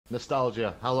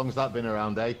Nostalgia. How long's that been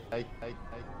around, eh?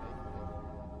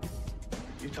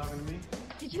 You talking to me?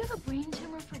 Did you have a brain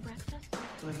tumor for breakfast?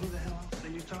 Then who the hell else are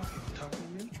you talking? You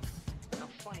talking to me? I'm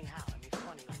funny how? I mean,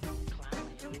 funny like a clown.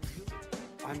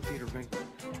 I'm Peter Venkman.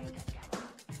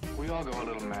 We all go a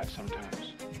little mad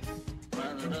sometimes.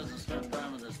 Man that doesn't spend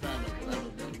time with his family can never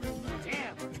be a real man.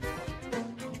 Damn!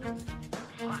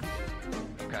 Hot.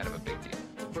 I'm kind of a big deal.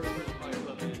 First rule of Fight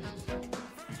Club is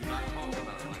do not talk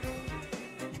about Fight Club.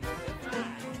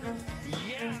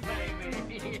 Yeah,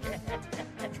 baby!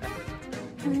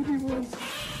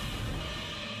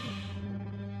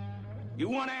 You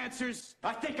want answers?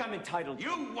 I think I'm entitled. You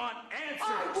want answers?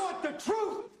 I want the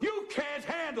truth! You can't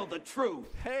handle the truth!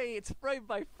 Hey, it's Frame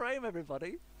by Frame,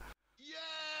 everybody.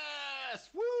 Yes!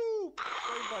 Woo!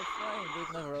 Frame by Frame.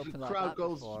 We've never opened that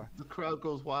before. The crowd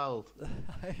goes wild.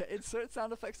 Insert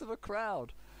sound effects of a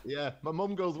crowd. Yeah, my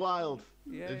mum goes wild.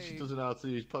 Yay. And she doesn't know how to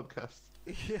use podcasts.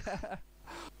 Yeah.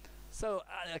 So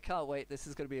I can't wait. This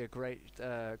is going to be a great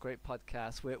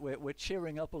podcast. We're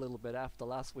cheering up a little bit after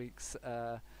last week's.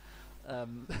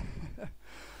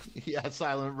 Yeah,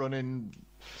 silent running.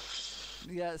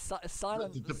 Yeah,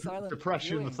 silent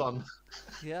depression-a-thon.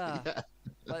 Yeah. Yeah.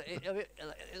 But it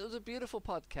was a beautiful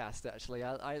podcast, actually.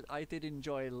 I did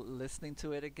enjoy listening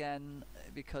to it again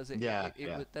because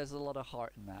there's a lot of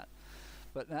heart in that.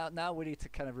 But now we need to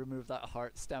kind of remove that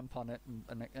heart stamp on it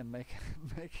and make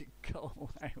it go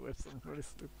away with some really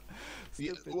stupid.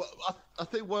 Yeah, well, I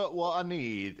think what I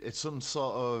need is some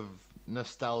sort of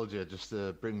nostalgia just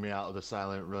to bring me out of the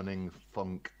silent running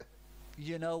funk.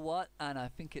 You know what? And I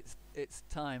think it's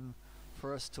time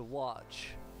for us to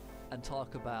watch and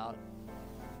talk about.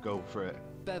 Go for it.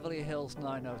 Beverly Hills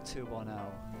 90210.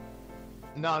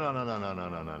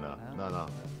 No.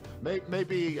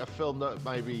 Maybe a film that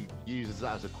maybe uses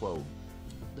that as a quote.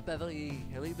 The Beverly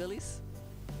Hillbillies?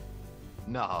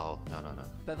 No.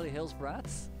 Beverly Hills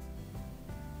Brats?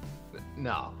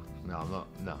 No, I'm not.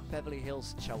 No. Beverly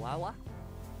Hills Chihuahua?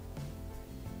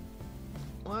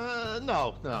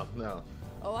 No.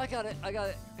 Oh, I got it.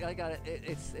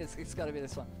 It's got to be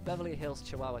this one. Beverly Hills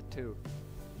Chihuahua 2.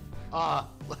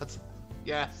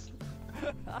 Yes.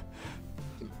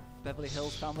 Beverly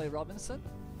Hills Family Robinson?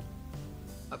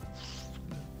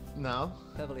 No.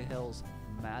 Beverly Hills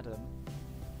Madam.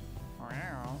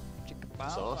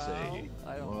 Saucy.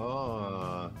 I don't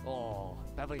know. Oh,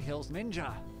 Beverly Hills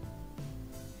Ninja.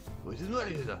 Which is what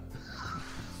is that?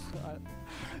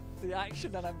 The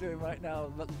action that I'm doing right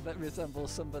now that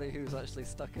resembles somebody who's actually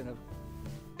stuck in a.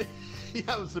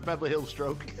 Yeah, it was the Beverly Hills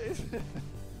stroke.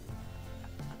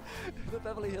 The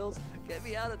Beverly Hills, get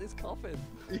me out of this coffin.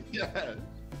 Yeah.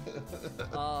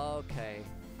 Okay.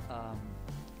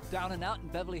 Down and Out in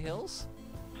Beverly Hills?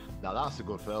 Now that's a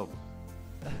good film.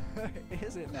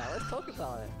 Is it now? Let's talk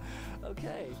about it.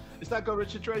 Okay. Is that got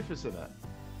Richard Dreyfuss in it?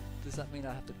 Does that mean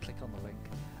I have to click on the link?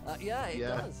 Yeah, it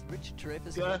does. Richard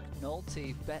Dreyfuss, Nick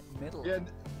Nolte, Bette Midler.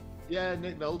 Yeah,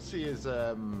 Nick Nolte is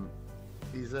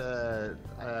he's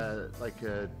like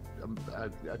a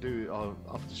dude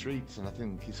off the streets, and I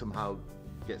think he somehow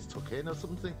gets tucked in or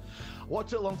something. I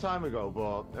watched it a long time ago,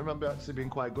 but I remember it actually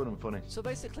being quite good and funny. So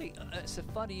basically, it's a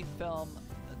funny film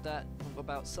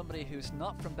about somebody who's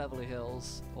not from Beverly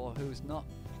Hills or who's not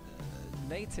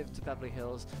native to Beverly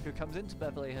Hills, who comes into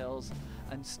Beverly Hills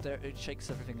and it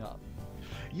shakes everything up.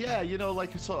 Yeah,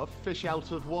 like a sort of fish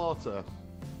out of water.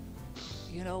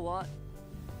 You know what?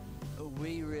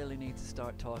 We really need to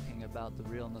start talking about the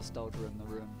real nostalgia in the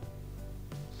room.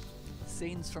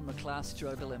 Scenes from a class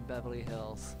struggle in Beverly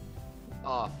Hills.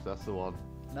 Ah, that's the one.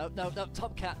 No,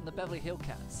 Top Cat and the Beverly Hill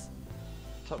Cats.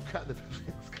 Top Cat and the Beverly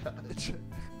Hills Cats.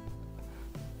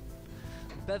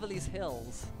 Beverly's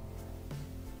Hills.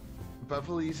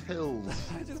 Beverly's Hills.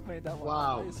 I just made that one.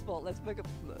 Wow. It's fault. Let's get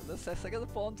the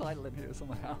porn title in here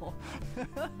somehow.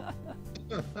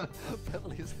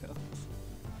 Beverly's Hills.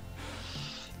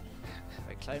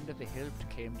 I climbed up a hill,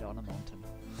 came down a mountain.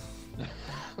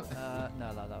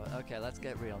 No. Okay, let's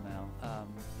get real now.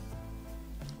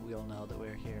 We all know that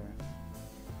we're here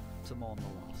to mourn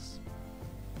the loss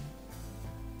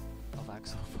of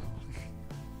Axel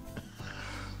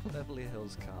F. Beverly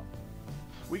Hills Cop.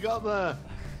 We got there.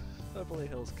 Beverly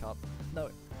Hills Cop. No,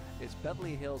 it's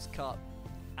Beverly Hills Cop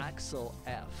Axel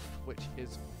F, which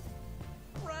is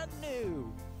brand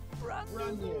new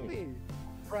movie.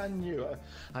 Brand new.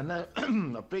 And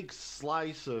a big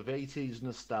slice of 80s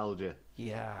nostalgia.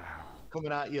 Yeah.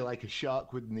 Coming at you like a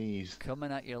shark with knees.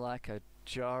 Coming at you like a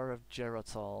jar of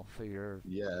Geritol for your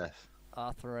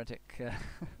arthritic...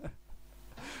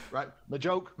 Right, my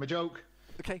joke.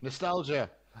 Okay. Nostalgia.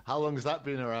 How long has that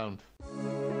been around?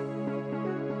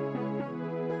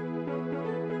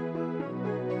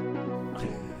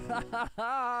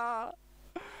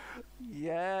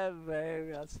 Yeah,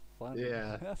 baby, that's funny.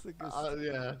 Yeah. That's a good.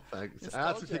 Yeah, thanks. I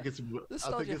actually think it's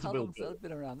a How Bill long's that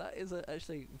been around? That is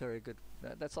actually very good.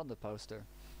 That's on the poster.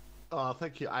 Oh,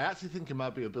 thank you. I actually think it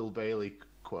might be a Bill Bailey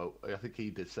quote. I think he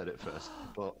did said it first,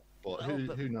 but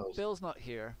who knows? Bill's not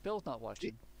here. Bill's not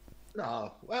watching.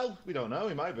 No, well, we don't know.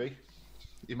 He might be.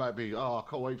 He might be. Oh, I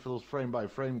can't wait for those frame by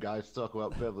frame guys to talk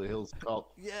about Beverly Hills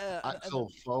Cop. Yeah.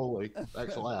 Axel Foley,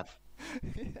 Axel F.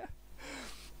 Yeah.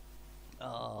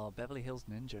 Oh, Beverly Hills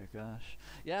Ninja, gosh.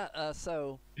 Yeah,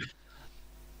 so...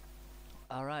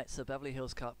 Alright, so Beverly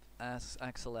Hills Cop as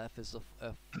Axel F is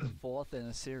the fourth in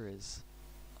a series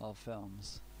of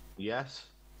films. Yes.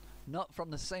 Not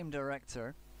from the same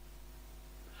director.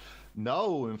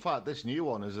 No, in fact, this new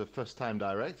one is a first-time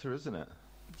director, isn't it?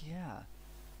 Yeah.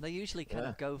 They usually kind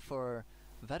of go for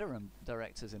veteran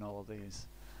directors in all of these.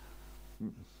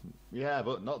 Yeah,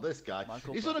 but not this guy.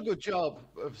 He's done a good job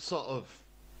of sort of...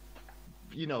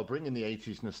 bringing the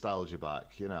 80s nostalgia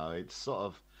back.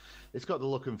 It's got the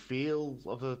look and feel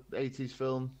of a 80s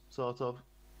film, sort of.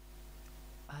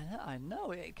 I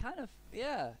know. It kind of,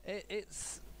 yeah.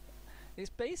 It's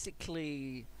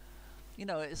basically,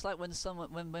 it's like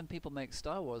when people make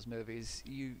Star Wars movies,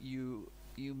 you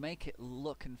make it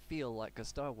look and feel like a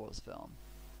Star Wars film,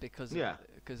 because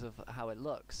of how it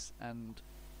looks, and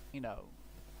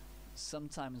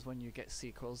sometimes when you get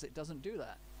sequels, it doesn't do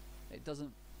that. It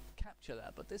doesn't capture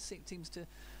that, but this seems to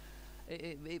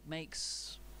it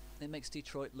makes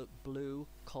Detroit look blue,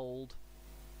 cold.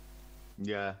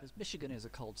 Yeah, because Michigan is a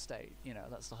cold state.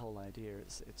 That's the whole idea.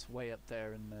 It's way up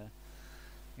there in the,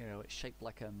 it's shaped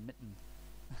like a mitten.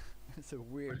 It's a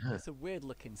weird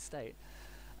looking state.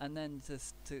 And then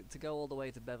to go all the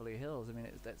way to Beverly Hills, I mean,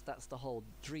 that's the whole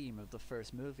dream of the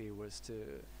first movie, was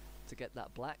to get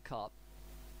that black cop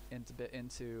into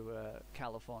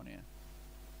California.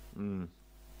 And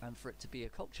for it to be a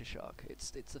culture shock.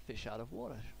 It's a fish out of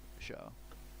water show.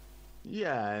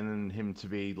 Yeah, and him to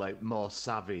be like more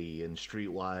savvy and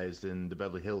streetwise than the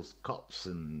Beverly Hills Cops,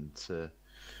 and to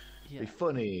be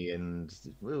funny and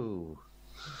ooh.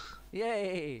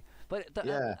 Yay! But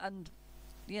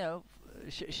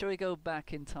shall we go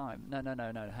back in time? No.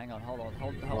 Hang on, hold on.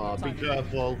 Be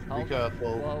careful. Be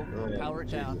careful. Whoa, power it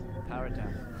down.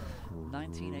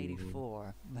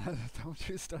 1984. Don't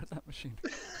you start that machine.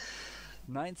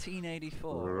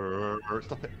 1984.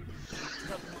 Stop it.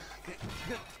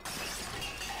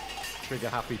 Trigger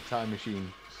happy time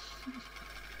machine.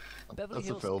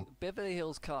 Beverly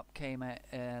Hills Cop came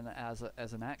in as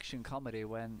an action comedy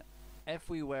when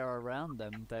everywhere around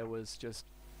them there was just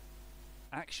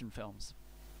action films.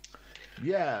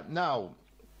 Yeah. Now,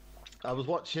 I was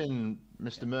watching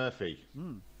Mr. Murphy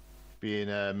being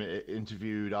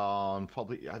interviewed on,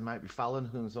 probably it might be Fallon,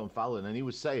 and he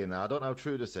was saying, I don't know how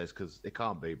true this is because it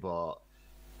can't be, but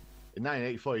in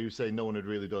 1984 he was saying no one had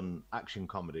really done action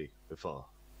comedy before.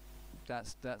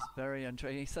 That's very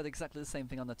interesting. He said exactly the same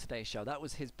thing on the Today Show. That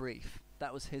was his brief.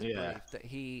 Brief that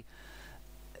he.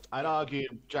 I'd argue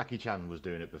Jackie Chan was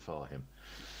doing it before him.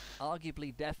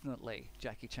 Arguably, definitely,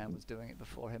 Jackie Chan was doing it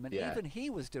before him, and even he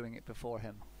was doing it before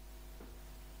him.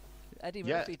 Eddie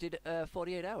Murphy did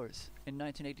 48 Hours in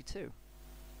 1982.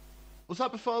 Was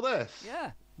that before this?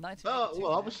 Yeah, 1982. Oh,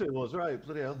 well, obviously it was, right.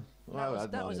 Bloody hell.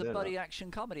 That was a buddy action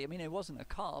comedy. I mean, it wasn't a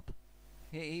cop.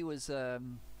 He was, I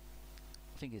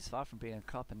think he's far from being a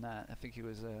cop in that. I think he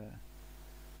was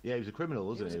yeah, he was a criminal,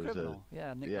 wasn't he? He was a criminal.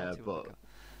 Nick Nolte was a cop.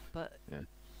 But yeah.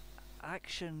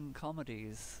 Action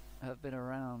comedies have been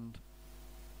around,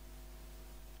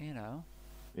 Yeah,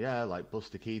 like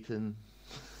Buster Keaton.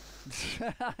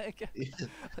 I guess.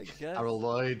 Harold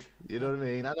Lloyd, you know what I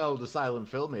mean? I know the silent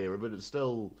film era, but it's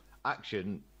still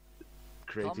action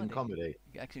creating comedy.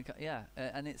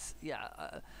 And it's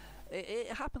it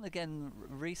happened again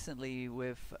recently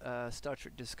with Star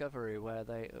Trek Discovery, where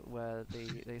they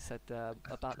said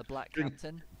about the Black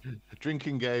Captain.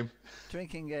 Drinking game.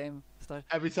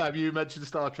 Every time you mention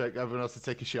Star Trek, everyone has to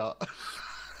take a shot.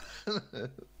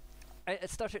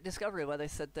 Star Trek Discovery, where they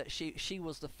said that she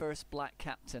was the first black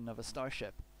captain of a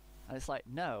starship, and it's like,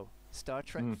 no, Star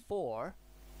Trek 4,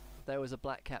 there was a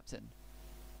black captain.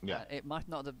 Yeah, it might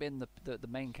not have been the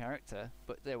main character,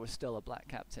 but there was still a black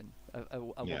captain, a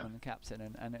woman captain,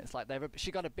 and it's like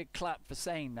she got a big clap for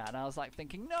saying that, and I was like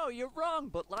thinking, no, you're wrong,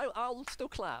 but I'll still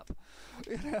clap.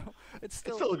 It's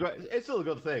still a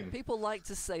good thing. People like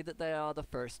to say that they are the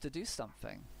first to do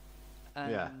something.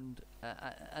 And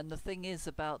the thing is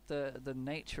about the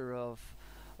nature of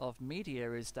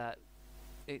media is that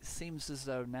it seems as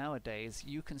though nowadays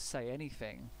you can say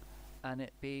anything and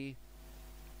it be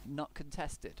not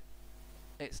contested.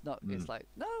 It's not. It's like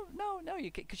no,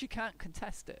 because you can't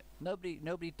contest it.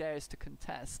 Nobody dares to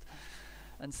contest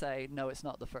and say no, it's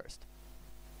not the first.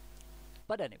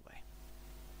 But anyway,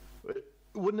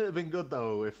 wouldn't it have been good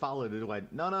though if Fallon had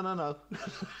went no?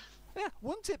 Yeah,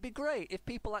 wouldn't it be great if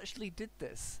people actually did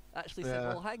this? Actually said,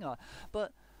 well, hang on,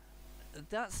 but.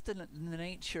 That's the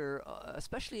nature,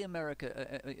 especially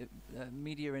America,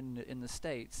 media in the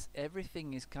States.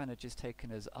 Everything is kind of just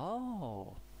taken as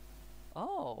oh,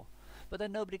 but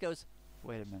then nobody goes,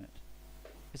 wait a minute,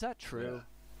 is that true? Yeah.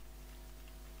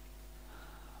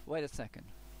 Wait a second,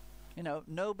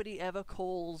 nobody ever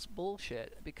calls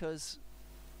bullshit because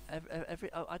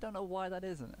I don't know why that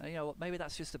isn't. Maybe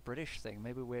that's just a British thing.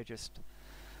 Maybe we're just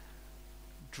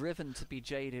driven to be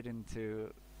jaded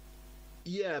into.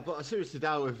 Yeah, but I seriously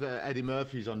doubt if Eddie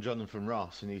Murphy's on Jonathan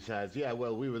Ross and he says, yeah,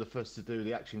 well, we were the first to do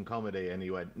the action comedy, and he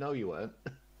went, no, you weren't.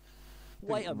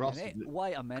 Wait a minute.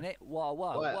 Whoa.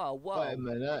 Wait a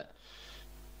minute.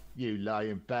 You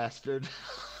lying bastard.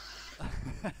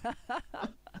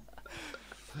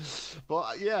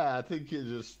 But, yeah, I think it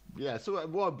just... Yeah, so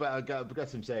what I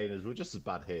guess I'm saying is we're just as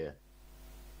bad here.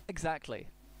 Exactly.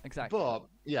 But,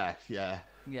 yeah.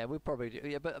 Yeah, we probably do.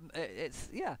 Yeah, but it's...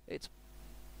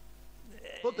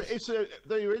 But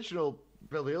the original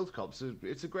Beverly Hills Cops,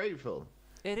 it's a great film.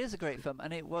 It is a great film,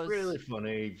 and it was... really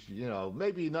funny,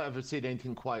 maybe you've not ever seen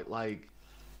anything quite like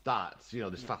that,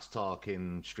 this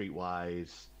fast-talking,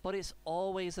 streetwise... But it's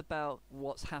always about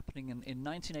what's happening in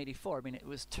 1984. I mean, it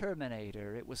was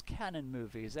Terminator, it was Cannon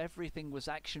movies, everything was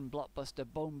action, blockbuster,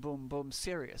 boom, boom, boom,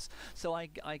 serious. So I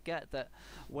get that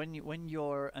when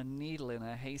you're a needle in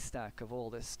a haystack of all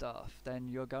this stuff, then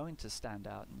you're going to stand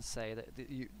out and say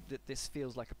that this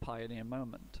feels like a pioneer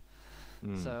moment.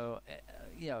 So,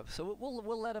 so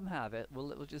we'll let them have it.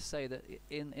 We'll just say that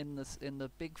in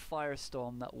the big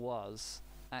firestorm that was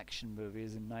action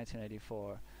movies in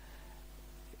 1984.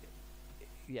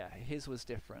 Yeah, his was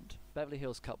different. Beverly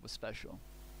Hills Cop was special.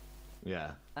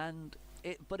 Yeah. And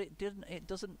it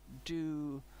doesn't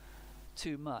do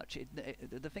too much.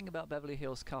 The thing about Beverly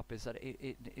Hills Cop is that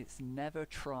it's never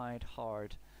tried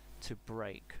hard to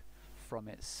break from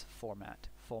its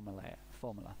formula.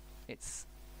 It's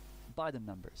by the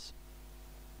numbers.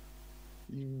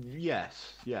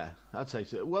 Yes, yeah, I'd say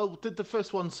so. Well, did the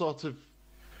first one sort of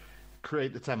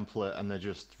create the template and they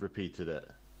just repeated it?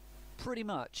 Pretty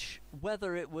much.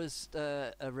 Whether it was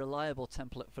a reliable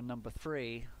template for number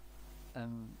 3,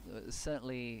 it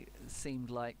certainly seemed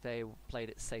like they played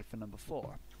it safe for number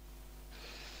 4.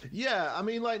 Yeah, I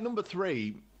mean, like number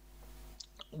 3,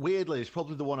 weirdly, is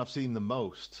probably the one I've seen the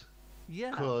most.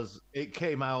 Yeah. Because it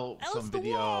came out Alice some the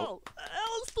video. Wall!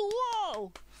 Alice the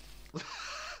Wall!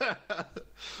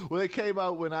 Well, it came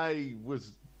out when I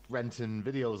was renting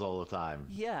videos all the time.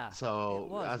 Yeah.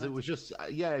 So it was just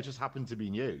it just happened to be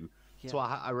new. Yeah. So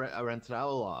I rented out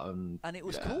a lot, and it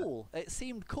was cool. It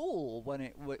seemed cool when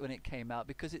it came out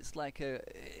because it's like a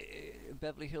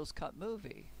Beverly Hills Cop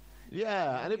movie.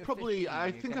 Yeah, and it probably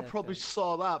I think I probably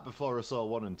saw that before I saw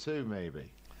 1 and 2,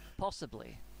 maybe.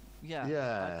 Possibly. Yeah.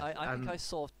 Yeah. I think I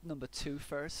saw number 2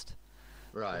 first.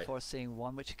 Right. Before seeing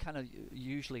 1, which kind of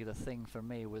usually the thing for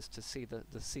me was to see the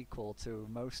sequel to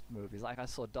most movies. Like I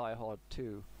saw Die Hard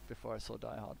 2 before I saw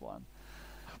Die Hard 1.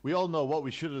 We all know what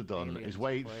we should have done is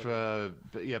wait for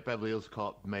Beverly Hills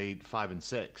Cop made 5 and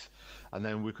 6, and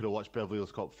then we could have watched Beverly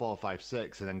Hills Cop 4, 5,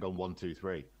 6, and then gone 1, 2,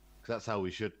 3. Because that's how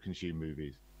we should consume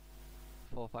movies.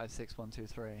 4, 5, 6, 1, 2,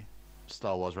 3.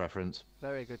 Star Wars reference.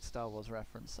 Very good Star Wars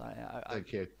reference.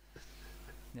 Thank you.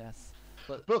 Yes.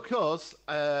 But because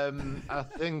I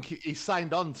think he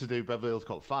signed on to do Beverly Hills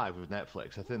Cop 5 with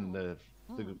Netflix. I think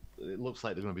it looks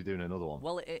like they're going to be doing another one.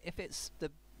 Well, if it's the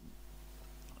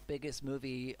biggest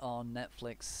movie on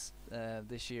Netflix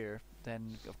this year,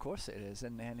 then of course it is.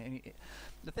 And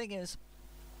the thing is,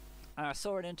 I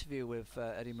saw an interview with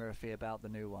Eddie Murphy about the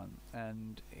new one,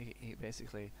 and he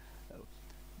basically,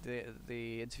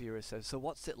 the interviewer says, "So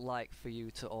what's it like for you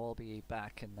to all be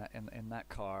back in that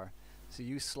car? So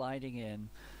you sliding in,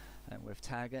 and with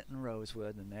Taggart and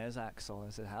Rosewood, and there's Axel." I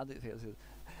said, "How did it feel?" Said,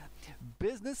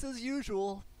 "Business as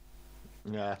usual."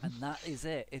 Yeah. And that is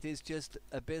it. It is just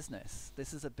a business.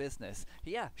 This is a business.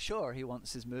 Yeah, sure, he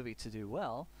wants his movie to do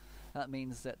well. That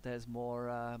means that there's more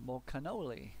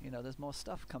cannoli. There's more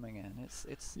stuff coming in.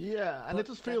 It's yeah, and it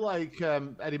does feel like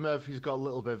Eddie Murphy's got a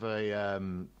little bit of a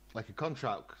like a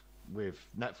contract with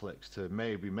Netflix to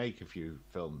maybe make a few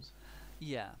films.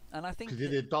 Yeah, and I think because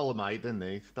he did Dolomite, didn't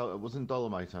he? It wasn't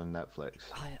Dolomite on Netflix.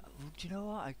 Do you know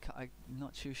what? I'm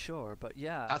not too sure, but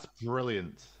yeah, that's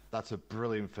brilliant. That's a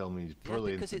brilliant film. He's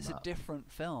brilliant. Because it's a different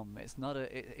film. It's not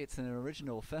it's an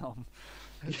original film.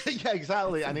 Yeah,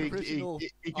 exactly. And he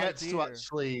gets idea. to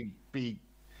actually be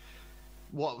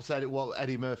what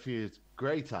Eddie Murphy is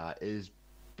great at is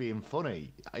being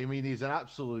funny. I mean, he's an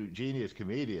absolute genius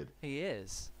comedian. He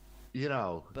is. You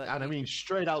know, I mean,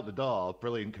 straight out the door,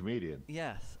 brilliant comedian.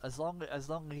 Yes, as long as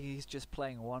he's just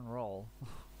playing one role.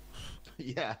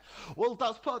 Yeah, well,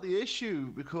 that's part of the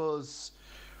issue because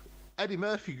Eddie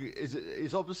Murphy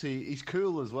is obviously he's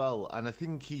cool as well, and I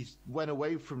think he's went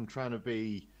away from trying to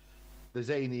be the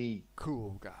zany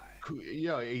cool guy.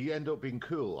 Yeah, he ended up being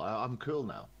cool. I'm cool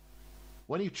now.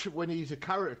 When he's a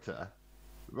character,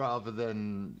 rather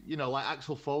than like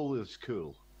Axel Foley is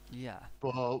cool. Yeah.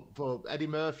 But Eddie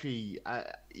Murphy,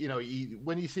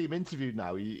 when you see him interviewed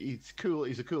now, he's cool.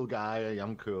 He's a cool guy.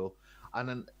 I'm cool, and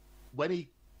then when he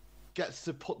gets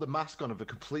to put the mask on of a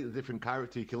completely different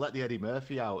character, he can let the Eddie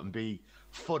Murphy out and be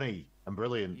funny and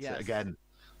brilliant again.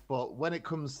 But when it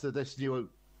comes to this new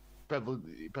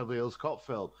Beverly Hills Cop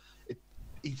film,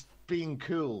 he's being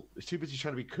cool. He's too busy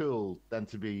trying to be cool than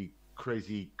to be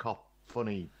crazy cop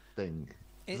funny thing.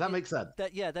 Does that make sense?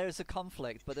 There's a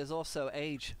conflict, but there's also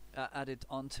age added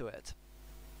onto it.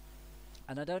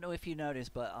 And I don't know if you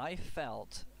noticed, but I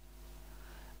felt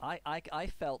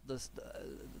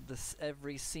this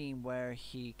every scene where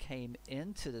he came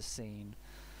into the scene.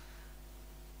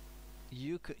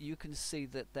 You can see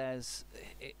that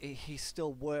he's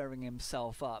still wearing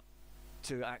himself up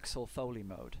to Axel Foley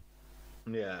mode.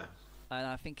 Yeah. And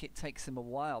I think it takes him a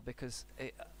while because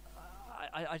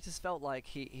I just felt like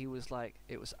he was like,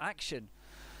 it was action,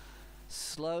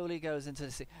 slowly goes into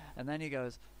the scene, and then he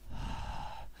goes,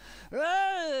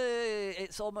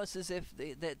 it's almost as if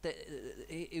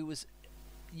it was,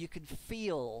 you could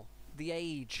feel the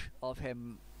age of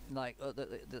him, like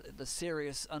the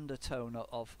serious undertone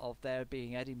of there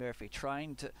being Eddie Murphy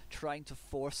trying to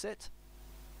force it,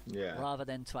 rather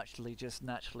than to actually just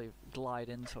naturally glide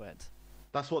into it.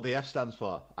 That's what the F stands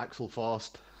for, Axel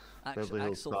Forced.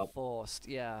 Axel Forced,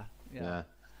 yeah.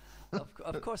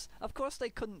 Of course, they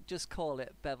couldn't just call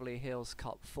it Beverly Hills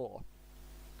Cop 4.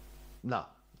 No,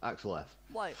 Axel F.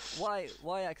 Why?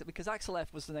 Because Axel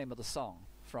F was the name of the song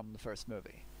from the first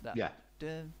movie.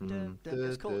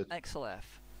 It's called Axel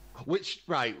F. Which,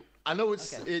 right? I know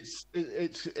it's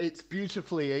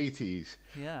beautifully 80s.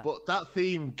 Yeah. But that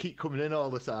theme keep coming in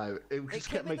all the time. It just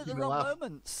kept making me laugh.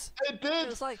 Moments. It did.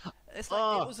 It's like it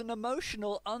was an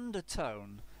emotional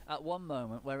undertone at one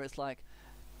moment where it's like,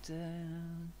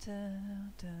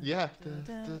 yeah.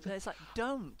 It's like,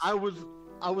 don't. I was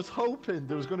hoping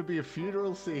there was going to be a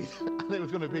funeral scene, and it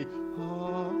was going to be.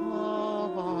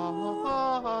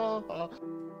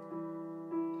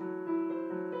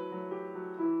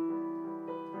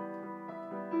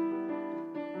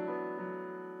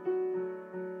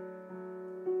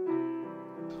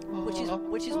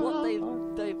 Which is what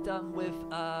they've done with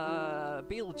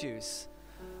Beetlejuice,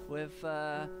 with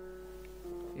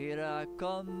Here I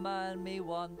come and me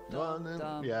want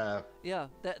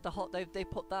they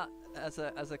put that as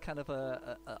a kind of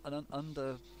an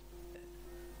under.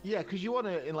 Yeah, because you want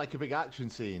it in like a big action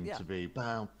scene to be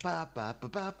ba ba ba ba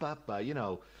ba ba ba. You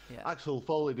know, Axel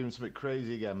Foley doing something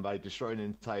crazy again by destroying an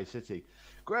entire city.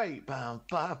 Great, ba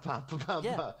ba ba ba ba.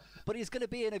 Yeah, but he's going to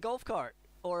be in a golf cart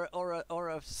or a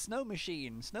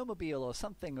snowmobile or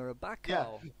something, or a backhoe. Yeah.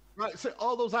 Right, so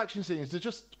all those action scenes, they're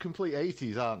just complete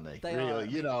 80s, aren't they? They really, are,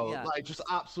 you know, like just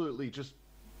absolute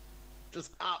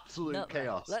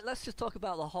chaos. Let's just talk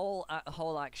about the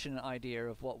whole action idea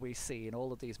of what we see in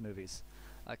all of these movies.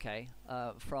 Okay,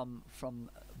 from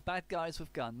bad guys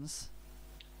with guns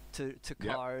to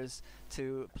cars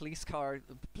to police car.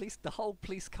 The whole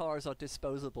police cars are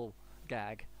disposable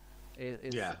gag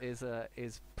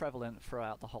is prevalent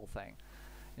throughout the whole thing.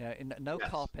 You know, no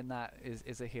cop in that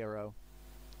is a hero.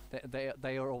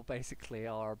 They are all basically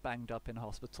are banged up in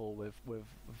hospital with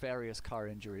various car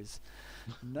injuries.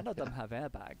 None of them have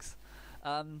airbags.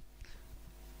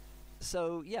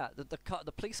 So yeah,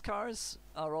 the police cars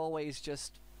are always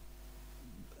just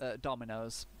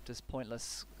dominoes, just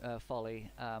pointless folly.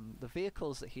 The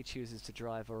vehicles that he chooses to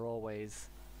drive are always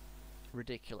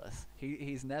ridiculous.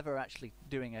 He's never actually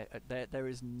doing there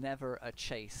is never a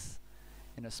chase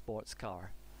in a sports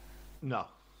car. No.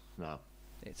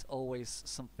 It's always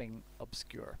something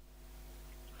obscure.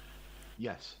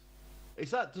 Yes.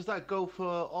 Does that go for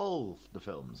all the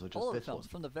films or just all this the films one?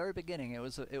 From the very beginning?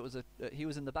 He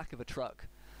was in the back of a truck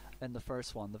in the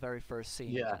first one, the very first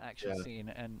scene, action scene,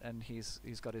 and he's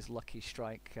got his Lucky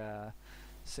Strike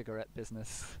cigarette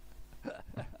business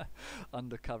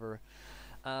undercover.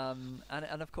 And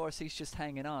of course he's just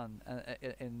hanging on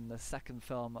in the second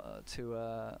film to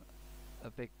a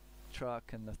big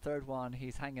truck, and the third one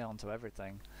he's hanging on to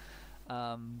everything,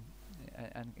 and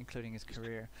including his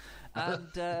career, and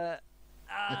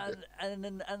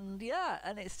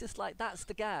and it's just like that's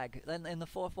the gag. Then in the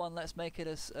fourth one, let's make it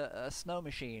a snow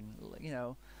machine, you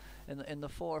know. In the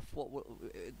fourth,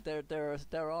 there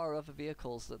are other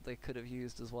vehicles that they could have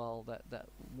used as well that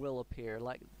will appear,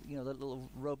 like, you know, the little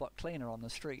robot cleaner on the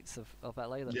streets of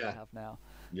LA that they have now.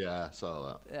 Yeah, I saw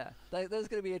that. Yeah, there's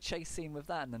going to be a chase scene with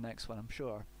that in the next one, I'm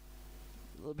sure.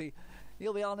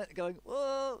 You'll be on it going,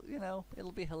 whoa, you know,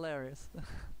 it'll be hilarious.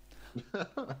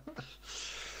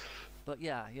 But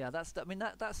yeah, that's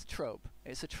a trope.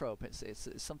 It's a trope. It's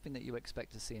something that you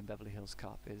expect to see in Beverly Hills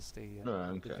Cop, is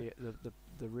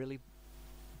the really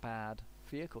bad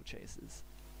vehicle chases,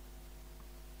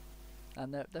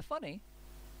 and they're funny,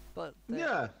 but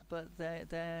they're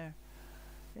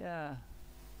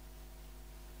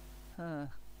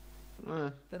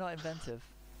not inventive.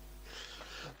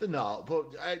 They're not, but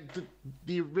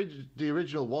the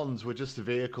original ones were just a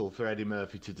vehicle for Eddie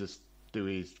Murphy to just do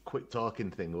his quick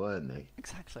talking thing, weren't they?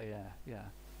 Exactly, yeah.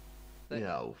 You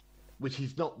know, which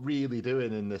he's not really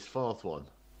doing in this fourth one.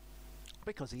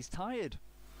 Because he's tired.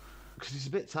 Because he's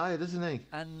a bit tired, isn't he?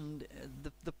 And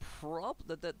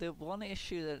the one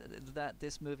issue that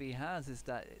this movie has is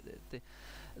that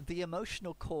the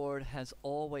emotional chord has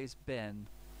always been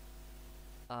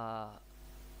a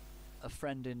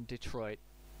friend in Detroit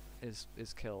is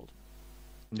killed.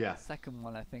 Yeah. The second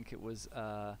one, I think it was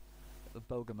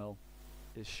Bogomil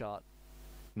is shot.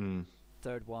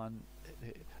 Third one,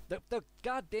 the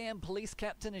goddamn police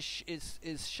captain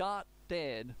is shot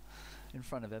dead in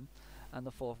front of him, and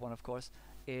the fourth one, of course,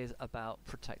 is about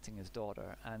protecting his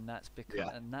daughter, and that's because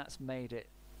and that's made it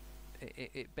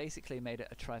basically made it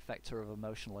a trifecta of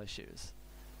emotional issues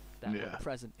that were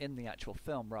present in the actual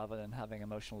film, rather than having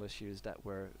emotional issues that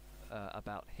were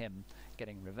about him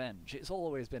getting revenge. It's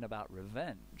always been about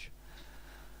revenge,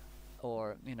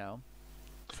 or, you know.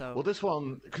 So, well, this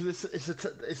one, because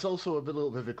it's also a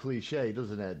little bit of a cliche,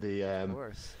 doesn't it? Of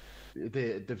course.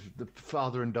 The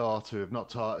father and daughter have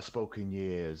not spoken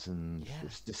years, and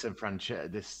it's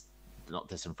not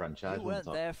disenfranchised. You weren't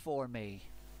there for me.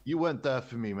 You weren't there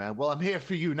for me, man. Well, I'm here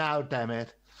for you now, damn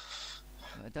it.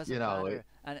 It doesn't matter.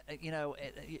 And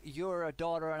you're a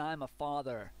daughter and I'm a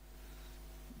father.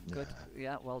 Good.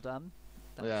 Yeah, well done.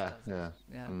 Yeah.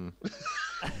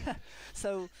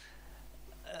 So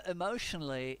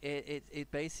emotionally, it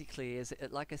basically is,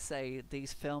 like I say,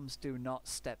 these films do not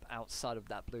step outside of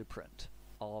that blueprint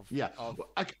of. Yeah.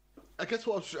 I guess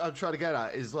what I'm trying to get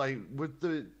at is, like, with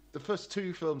the first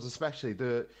two films especially,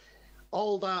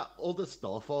 all that other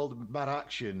stuff, all the mad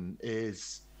action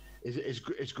is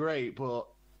great, but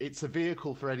it's a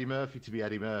vehicle for Eddie Murphy to be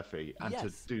Eddie Murphy, and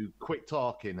to do quick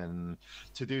talking, and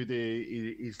to do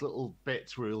his little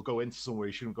bits where he'll go into somewhere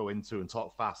he shouldn't go into and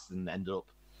talk fast and end up,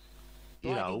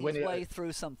 way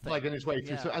through something. Blagging his way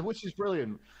through something, which is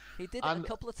brilliant. He did it a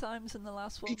couple of times in the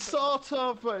last one. He sort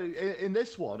of, in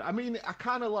this one. I mean, I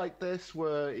kind of like this,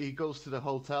 where he goes to the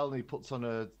hotel and he puts on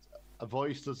a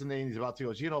voice, doesn't he? And he's about to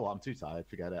go, you know what, I'm too tired,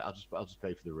 forget it. I'll just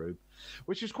pay for the room,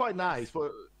 which is quite nice,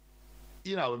 but.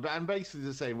 You know, and basically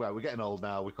the same way. We're getting old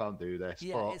now. We can't do this.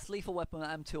 Yeah, but it's Lethal Weapon.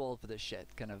 I'm too old for this shit.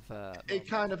 Kind of. It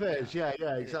kind of is. Yeah,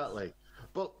 exactly.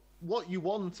 But what you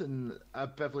want in a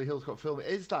Beverly Hills Cop film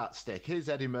is that stick. Is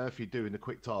Eddie Murphy doing the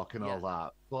quick talk and all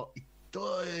that? But he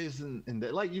doesn't. And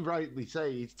like you rightly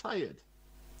say, he's tired.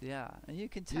 Yeah, and you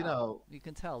can tell. You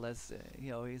can tell. There's,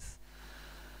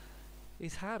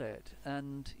 he's had it,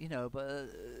 and but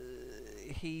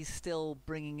he's still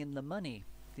bringing in the money.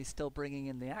 He's still bringing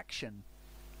in the action.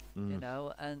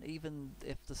 And even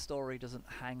if the story doesn't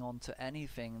hang on to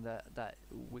anything that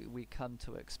we come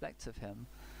to expect of him,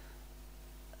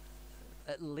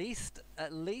 at least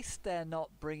they're not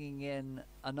bringing in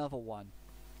another one.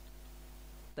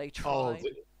 They try.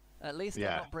 At least they're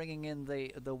not bringing in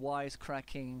the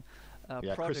wisecracking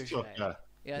protege. Chris Tucker.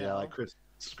 Like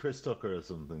Chris Tucker or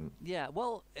something. Yeah,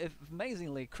 well,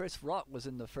 amazingly, Chris Rock was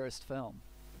in the first film.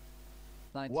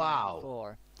 1994.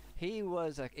 Wow. He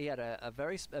had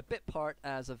a bit part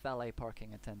as a valet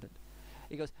parking attendant.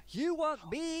 He goes, "You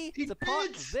want me to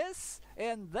park this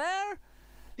in there?"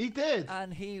 He did.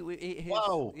 And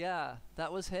wow. Yeah,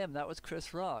 that was him. That was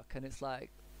Chris Rock. And it's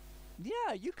like,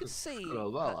 yeah, you could see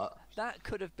that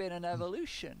could have been an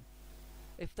evolution.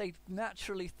 If they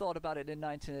naturally thought about it in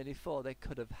 1984, they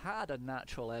could have had a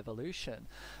natural evolution,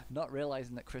 not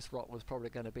realizing that Chris Rock was probably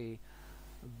going to be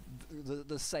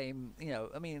the same.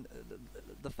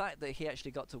 The fact that he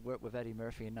actually got to work with Eddie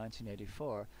Murphy in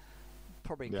 1984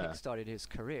 probably kick-started his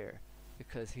career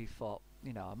because he thought,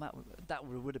 that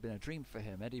would have been a dream for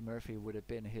him. Eddie Murphy would have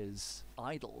been his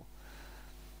idol.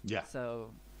 Yeah.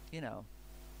 So,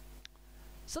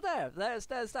 So there's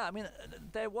that. I mean,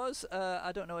 there was,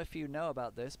 I don't know if you know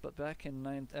about this, but back in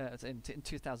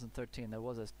 2013, there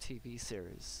was a TV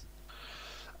series.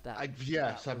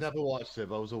 I've never watched it,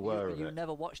 but I was aware of it. You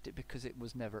never watched it because it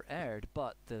was never aired,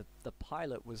 but the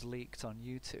pilot was leaked on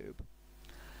YouTube.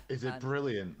 Is it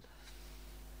brilliant?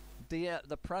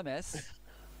 The premise.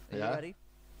 Are you ready?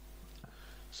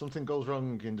 Something goes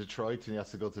wrong in Detroit and he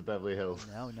has to go to Beverly Hills.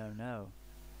 No.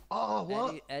 Oh,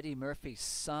 what? Eddie Murphy's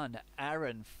son,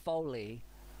 Aaron Foley,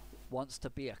 wants to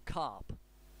be a cop,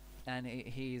 and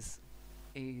he's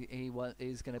going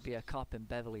to be a cop in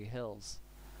Beverly Hills.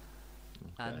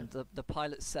 Okay. And the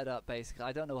pilot's set up basically.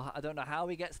 I don't know how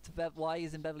he gets to why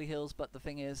he's in Beverly Hills, but the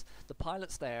thing is, the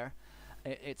pilot's there.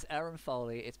 It's Aaron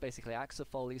Foley. It's basically Axel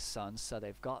Foley's son. So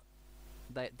they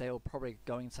were probably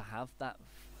going to have that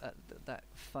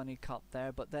funny cop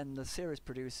there, but then the series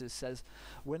producers says,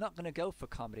 we're not going to go for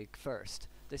comedy first.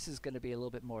 This is going to be a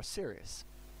little bit more serious.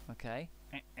 Okay?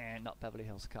 Not Beverly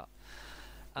Hills Cop.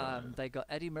 They got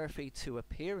Eddie Murphy to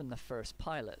appear in the first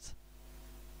pilot.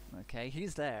 Okay?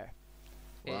 He's there.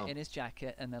 Wow. In his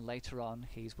jacket, and then later on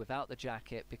he's without the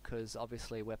jacket because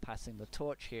obviously we're passing the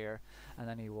torch here, and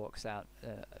then he walks out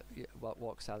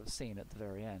of the scene at the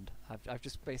very end. I've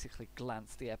just basically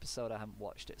glanced the episode. I haven't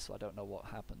watched it, so I don't know what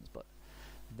happens, but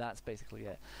that's basically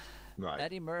it. Right.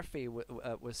 Eddie Murphy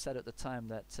was said at the time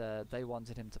that they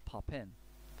wanted him to pop in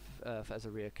as a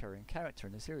reoccurring character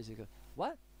in the series. He goes,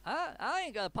 "What? I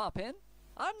ain't gonna pop in.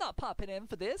 I'm not popping in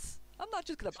for this. I'm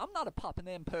not a popping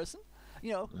in person."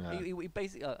 He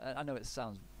basically. I know it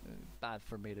sounds bad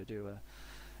for me to do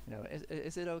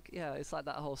is it okay? Yeah, it's like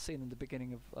that whole scene in the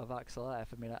beginning of Axel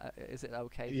F. I mean, is it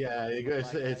okay? Yeah,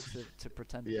 it's to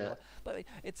pretend. Yeah, but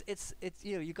it's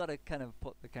you got to kind of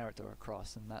put the character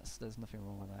across, and there's nothing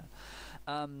wrong with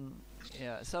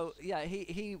that. So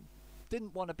he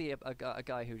didn't want to be a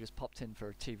guy who just popped in for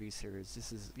a TV series.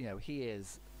 This is he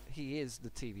is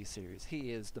the TV series.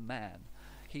 He is the man.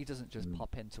 He doesn't just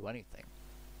pop into anything.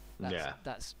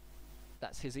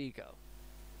 That's his ego.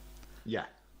 Yeah.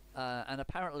 And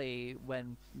apparently,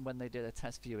 when they did a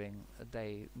test viewing,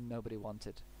 nobody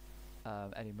wanted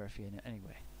Eddie Murphy in it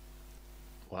anyway.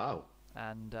 Wow.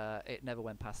 And it never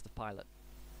went past the pilot.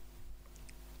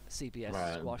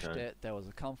 CBS squashed it. There was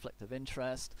a conflict of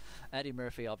interest. Eddie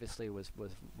Murphy obviously was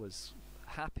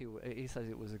happy. He says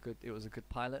it was a good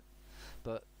pilot,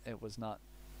 but it was not.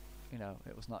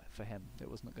 It was not for him.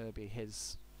 It was not going to be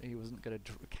his. He wasn't going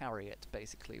to carry it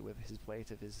basically with his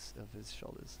weight of his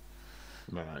shoulders.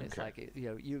 Right, it's like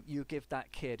you give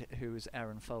that kid who's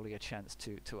Aaron Foley a chance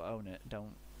to own it.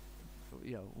 Don't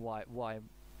why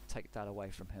take that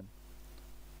away from him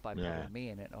by putting me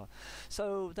in it?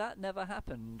 So that never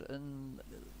happened, and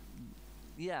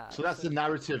So that's the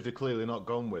narrative they're clearly not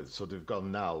gone with. So they've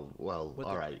gone now. Well, with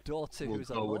all right. Daughter we'll who's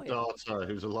go a lawyer. With daughter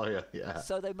who's a lawyer. Yeah.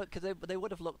 So because they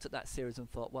would have looked at that series and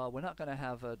thought, well, we're not going to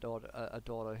have a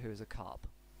daughter who's a cop.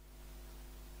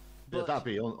 But that'd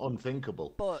be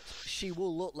unthinkable. But she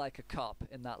will look like a cop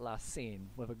in that last scene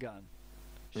with a gun.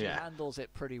 She handles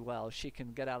it pretty well. She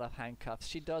can get out of handcuffs.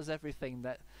 She does everything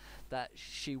that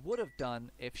she would have done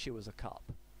if she was a cop.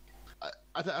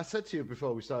 I said to you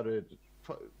before we started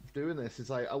doing this, it's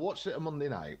like I watched it on Monday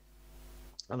night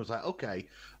and I was like, okay.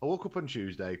 I woke up on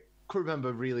Tuesday, couldn't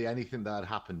remember really anything that had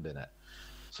happened in it.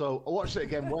 So I watched it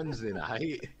again Wednesday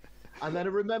night, and then I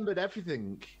remembered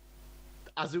everything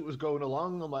as it was going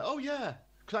along. I'm like, oh yeah,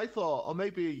 because I thought, or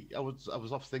maybe I was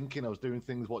off thinking, I was doing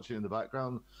things, watching it in the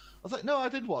background. I was like, no, I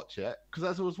did watch it, because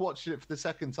as I was watching it for the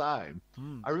second time,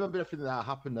 I remembered everything that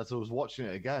happened as I was watching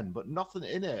it again, but nothing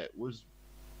in it was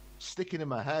sticking in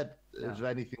my head as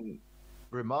anything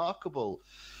remarkable.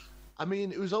 I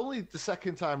mean, it was only the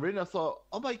second time reading, I thought,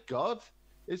 oh my god,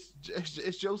 it's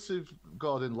Joseph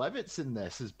Gordon-Levitt's in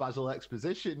this as Basil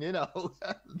Exposition,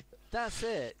 That's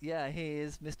it. Yeah, he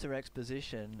is Mr.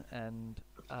 Exposition, and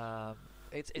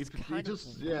it's kind of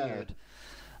weird.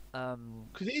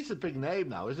 Because he's a big name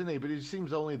now, isn't he? But he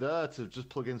seems only there to just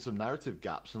plug in some narrative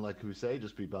gaps and, like we say,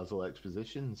 just be Basil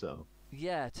Exposition. So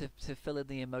yeah, to fill in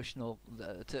the emotional,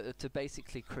 to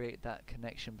basically create that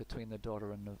connection between the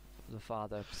daughter and the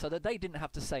father, so that they didn't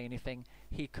have to say anything.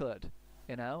 He could,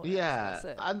 Yeah, that's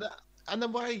it. And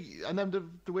then why? And then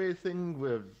the weird thing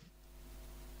with.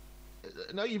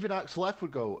 No, even Axel F would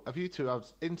go, have you two had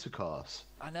intercourse?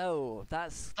 I know,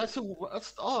 that's odd.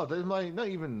 It's like, not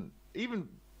even,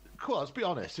 cool, let's be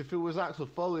honest, if it was Axel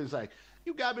Foley, it's like,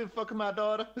 You got been fucking my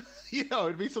daughter.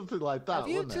 It'd be something like that. Have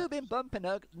you wouldn't two it? been bumping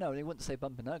No, he wouldn't say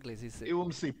bumping uglies. He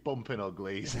wouldn't say bumping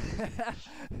uglies.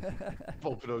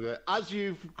 Bumping uglies. As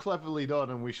you've cleverly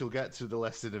done, and we shall get to the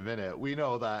list in a minute, we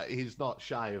know that he's not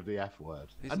shy of the F word.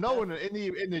 And no one in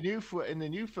the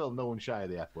new film, no one's shy of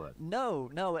the F word. No,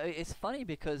 it's funny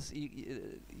because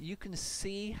you can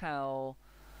see how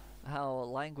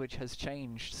language has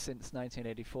changed since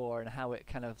 1984 and how it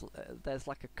kind of there's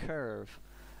like a curve.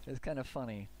 It's kind of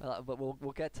funny, but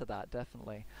we'll get to that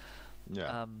definitely.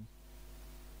 Yeah.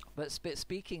 But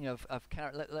speaking of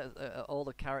all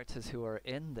the characters who are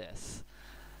in this,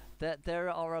 that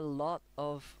there are a lot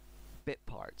of bit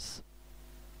parts.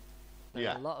 There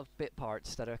are a lot of bit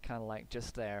parts that are kind of like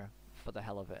just there for the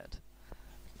hell of it.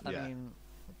 I mean,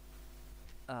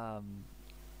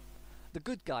 the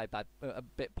good guy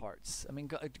bit parts. I mean,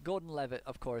 Gordon Levitt,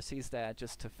 of course, he's there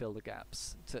just to fill the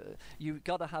gaps. You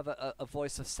got to have a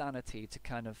voice of sanity to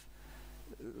kind of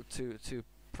to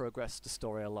progress the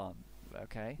story along.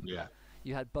 Okay. Yeah.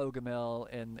 You had Bogomil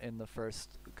in the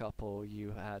first couple.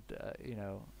 You had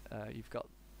you've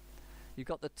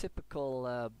got the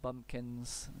typical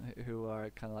bumpkins who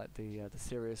are kind of like the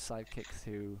serious sidekicks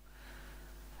who.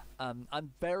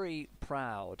 I'm very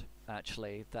proud,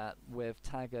 actually, that with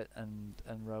Taggart and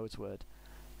Rosewood,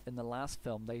 in the last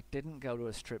film, they didn't go to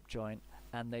a strip joint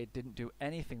and they didn't do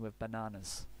anything with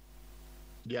bananas.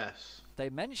 Yes. They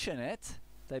mention it.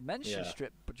 They mention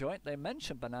strip joint. They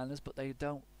mention bananas, but they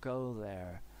don't go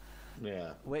there.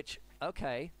 Yeah. Which,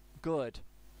 okay, good.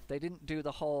 They didn't do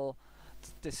the whole,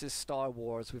 this is Star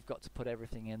Wars, we've got to put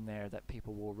everything in there that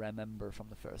people will remember from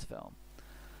the first film.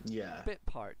 Yeah. Bit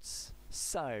parts.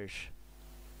 Sarge.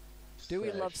 Do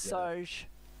we love Sarge?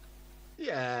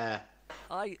 Yeah.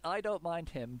 I don't mind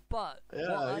him, but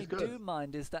what I do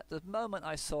mind is that the moment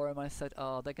I saw him, I said,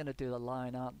 "Oh, they're going to do the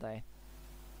line, aren't they?"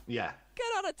 Yeah. Get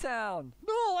out of town!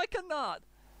 No, I cannot.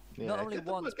 Yeah, Not only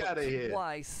once, but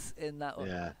twice in that one.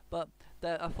 Yeah. But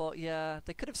I thought,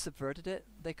 they could have subverted it.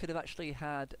 They could have actually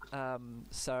had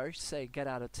Sarge say, "Get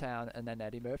out of town," and then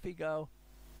Eddie Murphy go,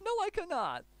 "No, I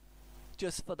cannot."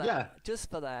 Just for that,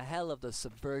 just for the hell of the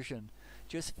subversion,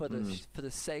 just for the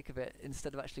sake of it,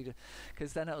 instead of actually,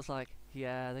 because then it was like,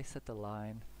 they said the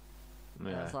line.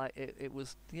 Yeah. I was like, it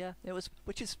was,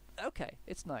 which is okay.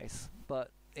 It's nice,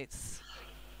 but it's.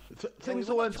 Things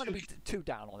we're not trying to be too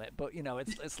down on it, but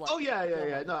it's like. Oh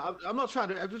yeah. No, I'm not trying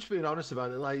to. I'm just being honest about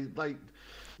it.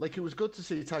 Like it was good to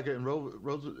see Taggart and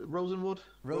Rosewood.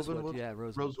 Yeah,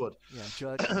 Rosewood. Yeah,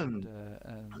 Judge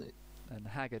and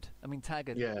Haggard. I mean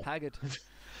Taggart. Yeah. Haggard.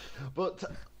 But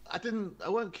I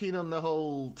weren't keen on the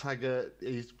whole Taggart.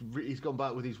 He's gone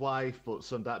back with his wife, but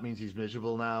that means he's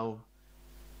miserable now.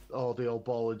 Oh, the old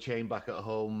ball and chain back at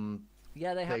home.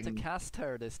 Yeah, they had to cast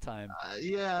her this time.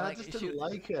 I just didn't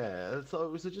like it. I thought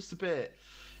it was just a bit.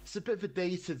 It's a bit of a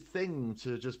dated thing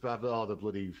to just have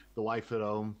the wife at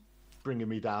home, bringing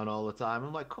me down all the time.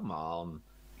 I'm like, come on.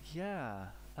 Yeah.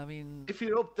 I mean, if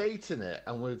you're updating it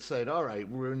and we're saying, all right,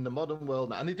 we're in the modern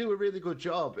world now, and they do a really good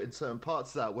job in certain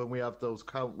parts of that when we have those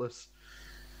countless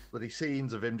bloody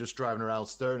scenes of him just driving around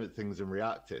staring at things and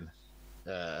reacting.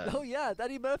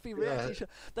 Eddie Murphy reacting.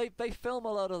 They film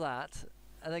a lot of that,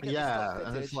 and they get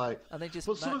and it's like, and they just.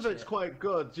 But some of it's quite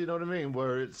good. Do you know what I mean?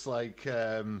 Where it's like,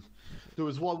 there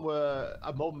was one where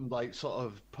a mum like sort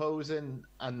of posing,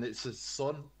 and it's his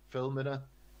son filming her.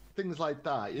 Things like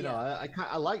that, you know.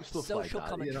 I like stuff like that. Social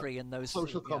commentary in those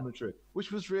social commentary, which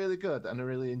was really good, and I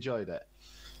really enjoyed it.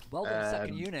 Well done,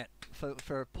 second unit,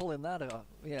 for pulling that off.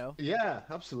 Yeah,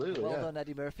 absolutely. Well done,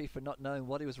 Eddie Murphy, for not knowing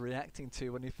what he was reacting to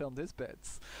when he filmed his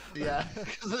bits. Yeah,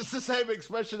 because it's the same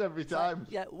expression every time.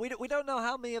 We don't know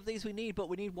how many of these we need, but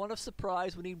we need one of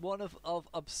surprise. We need one of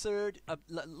absurd.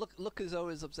 Look as though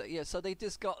it's upset. Yeah, so they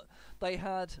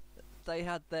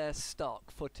had their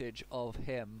stock footage of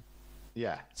him.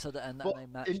 Yeah. So that they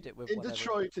matched it with in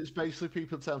Detroit, it's basically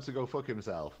people telling him to go fuck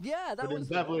himself. Yeah, but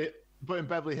in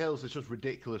Beverly Hills, it's just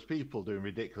ridiculous people doing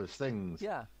ridiculous things.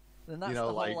 Yeah. And that's the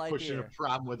whole like idea. Pushing a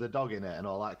pram with a dog in it and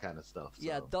all that kind of stuff.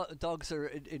 Yeah, dogs are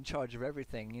in charge of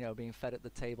everything, being fed at the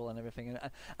table and everything.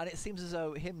 And it seems as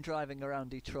though him driving around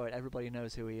Detroit, everybody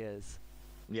knows who he is.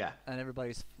 Yeah. And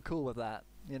everybody's cool with that,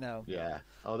 Yeah.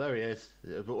 Oh, there he is.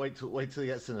 But wait till he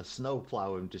gets in a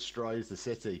snowplow and destroys the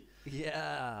city.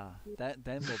 Yeah. Then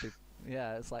we'll be...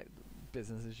 Yeah, it's like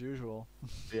business as usual.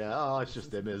 Yeah, it's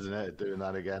just him, isn't it, doing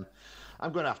that again.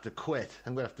 I'm going to have to quit.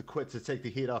 To take the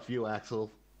heat off you, Axel.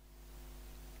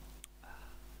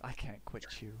 I can't quit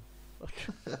you.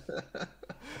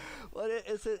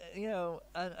 Well,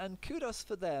 and kudos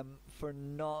for them for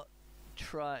not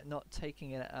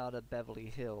taking it out of Beverly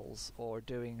Hills or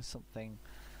doing something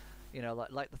You know,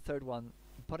 like the third one,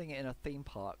 putting it in a theme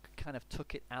park kind of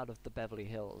took it out of the Beverly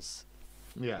Hills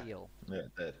feel. Yeah,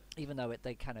 it did. Even though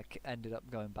they kind of ended up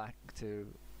going back to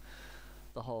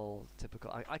the whole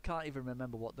typical. I can't even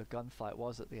remember what the gunfight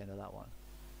was at the end of that one.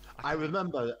 I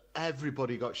remember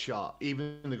everybody got shot,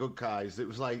 even the good guys. It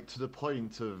was like to the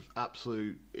point of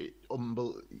absolute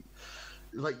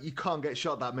like you can't get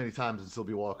shot that many times and still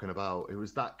be walking about. It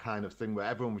was that kind of thing where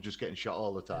everyone was just getting shot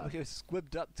all the time. It was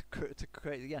squibbed up to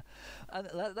create, yeah. And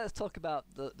let's talk about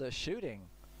the shooting.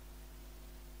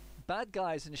 Bad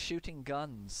guys and shooting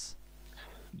guns.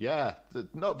 Yeah,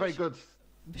 not very good.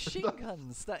 Machine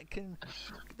guns that can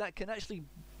actually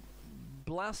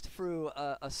blast through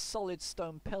a solid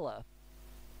stone pillar.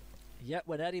 Yet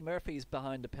when Eddie Murphy's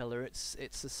behind a pillar, it's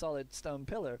a solid stone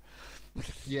pillar.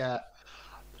 Yeah.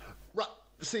 Right.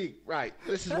 See, right.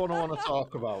 This is what I want to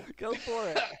talk about. Go for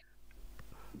it.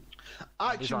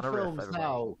 Action films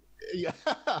now. Yeah.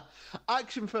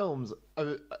 Action films.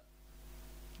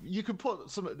 You could put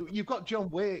some. You've got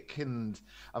John Wick and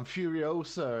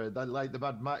Furiosa, like the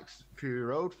Mad Max Fury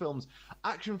Road films.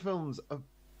 Action films are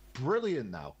brilliant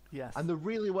now. Yes. And they're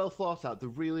really well thought out. They're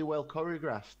really well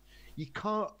choreographed. You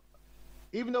can't.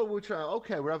 Even though we're trying,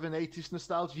 okay, we're having 80s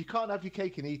nostalgia, you can't have your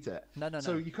cake and eat it. No.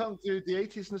 So you can't do the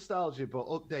 80s nostalgia, but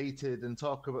updated and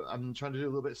talk about. I'm trying to do a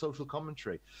little bit of social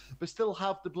commentary, but still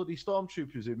have the bloody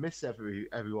stormtroopers who miss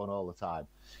everyone all the time.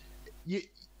 If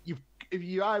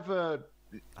you either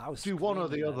do one or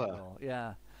the other.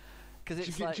 Yeah. Because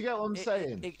do you get what I'm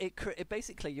saying? It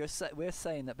basically we're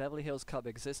saying that Beverly Hills Cop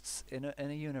exists in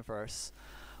a universe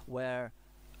where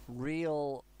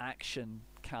real action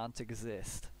can't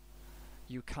exist.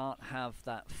 You can't have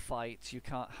that fight. You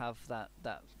can't have that.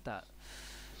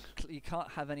 You can't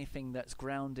have anything that's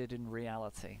grounded in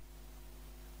reality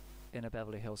in a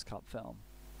Beverly Hills Cop film.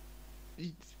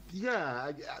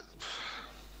 Yeah,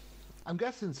 I'm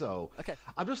guessing so. Okay.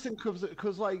 I just think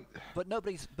because like. But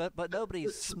nobody's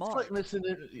smart. Slickness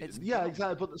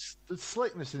exactly. But the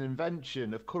slickness and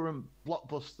invention of current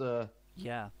blockbuster.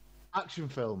 Yeah. Action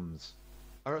films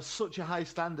are at such a high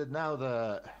standard now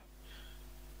that.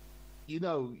 You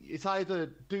know, it's either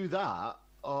do that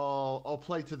or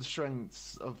play to the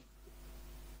strengths of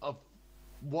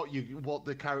what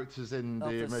the characters in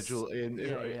the original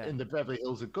in the Beverly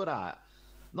Hills are good at.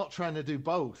 Not trying to do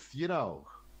both, you know.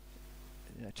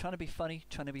 Yeah, trying to be funny,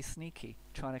 trying to be sneaky,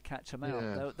 trying to catch them out.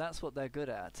 Yeah. That's what they're good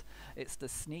at. It's the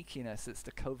sneakiness, it's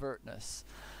the covertness.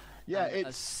 Yeah,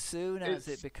 as soon as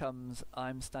it becomes,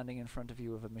 I'm standing in front of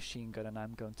you with a machine gun and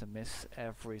I'm going to miss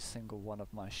every single one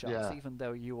of my shots, even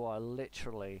though you are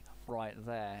literally right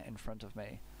there in front of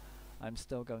me, I'm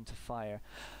still going to fire.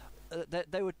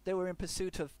 They were in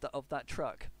pursuit of that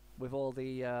truck with all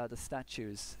the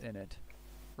statues in it,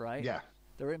 right? Yeah.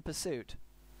 They were in pursuit.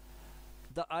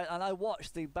 I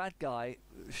watched the bad guy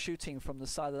shooting from the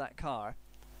side of that car.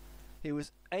 He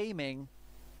was aiming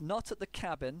not at the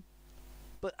cabin,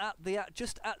 but at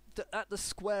the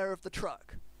square of the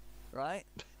truck, right?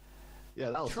 Yeah,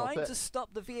 that'll trying to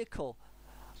stop the vehicle.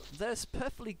 There's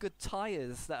perfectly good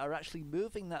tires that are actually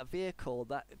moving that vehicle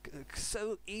that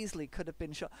so easily could have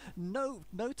been shot. No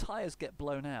tires get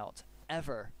blown out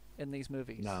ever in these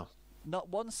movies. No. Not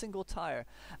one single tire.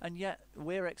 And yet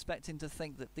we're expecting to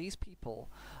think that these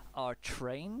people are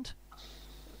trained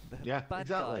bad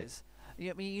guys.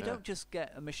 I mean, you don't just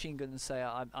get a machine gun and say,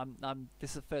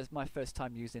 this is my first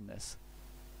time using this.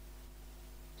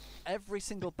 Every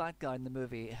single bad guy in the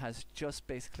movie has just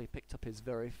basically picked up his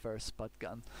very first spud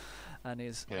gun, and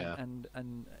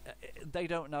and they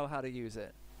don't know how to use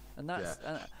it, and that's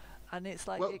and it's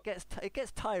like it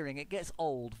gets tiring, it gets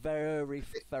old very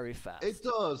very fast. It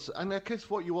does, and I guess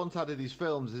what you want out of these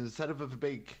films is instead of a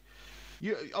big.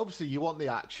 Obviously, you want the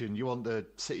action, you want the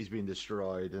cities being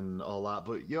destroyed and all that,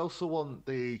 but you also want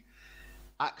the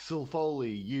Axel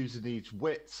Foley using his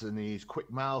wits and his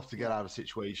quick mouth to get out of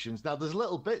situations. Now, there's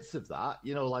little bits of that,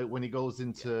 you know, like when he goes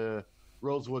into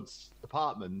Rosewood's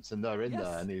apartment and they're in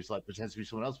there and he's like pretends to be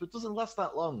someone else, but it doesn't last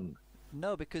that long.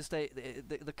 No, because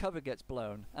the cover gets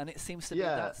blown, and it seems to be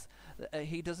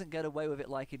he doesn't get away with it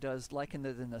like he does, like in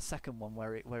the second one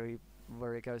where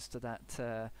he goes to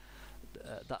that.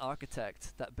 The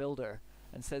architect, that builder,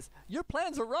 and says, "Your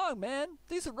plans are wrong, man.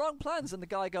 These are wrong plans." And the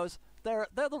guy goes, "They're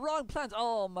the wrong plans."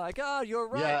 Oh my God, you're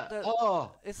right. Yeah.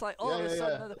 It's like all of a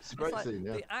sudden, it's a great scene.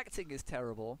 The acting is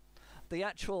terrible. The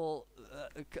actual,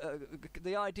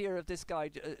 the idea of this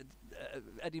guy,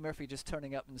 Eddie Murphy, just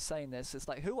turning up and saying this, it's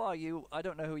like, "Who are you? I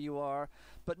don't know who you are,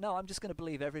 but no, I'm just going to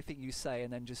believe everything you say,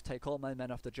 and then just take all my men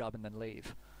off the job and then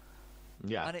leave."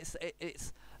 Yeah. And it's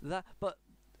that, but.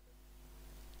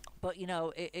 But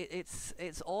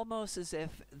it's almost as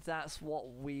if that's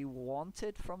what we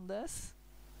wanted from this,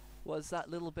 was that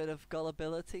little bit of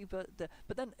gullibility. But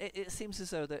then it seems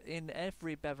as though that in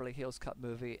every Beverly Hills Cop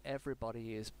movie,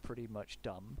 everybody is pretty much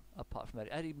dumb, apart from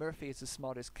Eddie. Eddie Murphy is the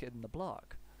smartest kid in the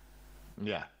block.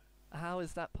 Yeah. How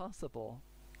is that possible?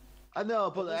 I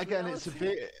know, but again, it's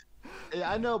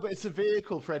a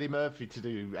vehicle for Eddie Murphy to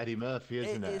do Eddie Murphy,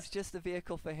 isn't it? It's just a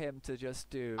vehicle for him to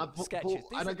just do sketches.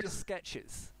 These are just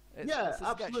sketches. It's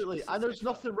absolutely. And there's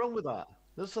nothing wrong with that.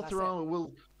 There's nothing wrong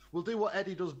with we'll do what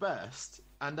Eddie does best,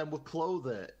 and then we'll clothe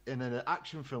it in an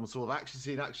action film. So we'll action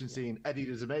scene, Eddie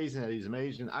does amazing,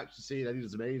 action scene, Eddie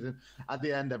does amazing. At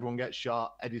the end, everyone gets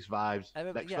shot, Eddie survives,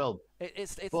 next film.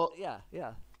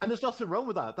 Yeah. And there's nothing wrong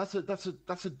with that.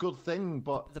 That's a good thing.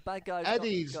 But the bad guy,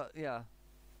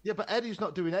 yeah, but Eddie's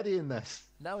not doing Eddie in this.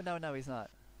 No, he's not.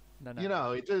 No. You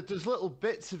know, there's little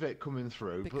bits of it coming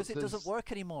through. Because it doesn't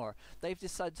work anymore. They've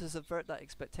decided to subvert that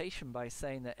expectation by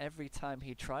saying that every time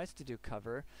he tries to do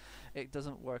cover, it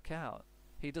doesn't work out.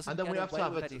 He doesn't get away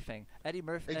with anything. Eddie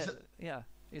Murphy,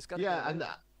 he's got. Yeah,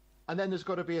 and then there's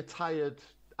got to be a tired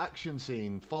action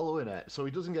scene following it, so he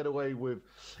doesn't get away with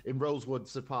in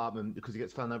Rosewood's apartment because he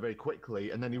gets found out very quickly,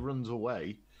 and then he runs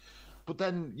away. But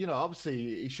then,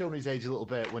 obviously he's shown his age a little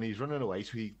bit when he's running away,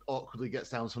 so he awkwardly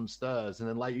gets down some stairs, and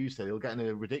then, like you said, he'll get in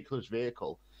a ridiculous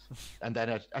vehicle, and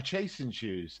then a chase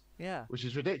ensues. Yeah, which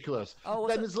is ridiculous. Oh,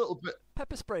 then there's a little bit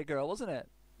Pepper Spray Girl, wasn't it?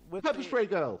 Pepper Spray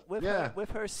Girl. With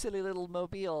her silly little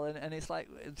mobile, and it's like,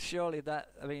 surely that,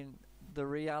 I mean, the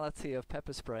reality of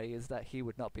Pepper Spray is that he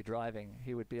would not be driving.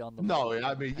 He would be on the... No,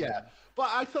 I mean, yeah. But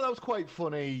I thought that was quite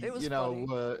funny. It was funny.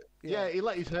 He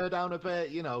let his hair down a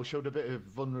bit, showed a bit of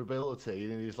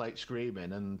vulnerability, and he's like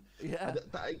screaming. And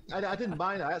I didn't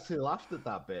mind. I actually laughed at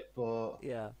that bit, but...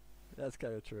 Yeah, that's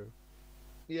kind of true.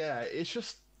 Yeah, it's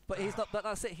just... But he's not. But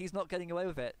that's it. He's not getting away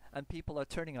with it, and people are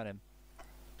turning on him.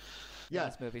 Yeah, in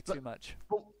this movie too much.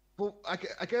 But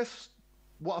I guess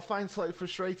what I find slightly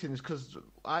frustrating is because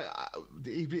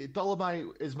Dolomite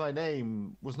Is My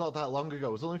Name was not that long ago.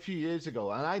 It was only a few years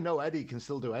ago, and I know Eddie can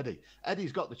still do Eddie.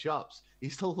 Eddie's got the chops.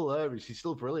 He's still hilarious. He's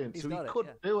still brilliant. He could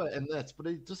do it in this, but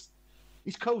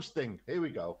he's coasting. Here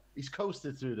we go. He's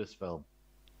coasted through this film.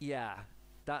 Yeah,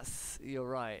 you're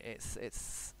right.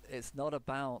 It's not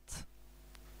about,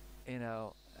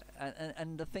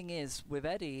 And the thing is, with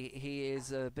Eddie, he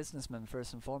is a businessman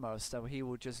first and foremost, so he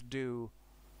will just do,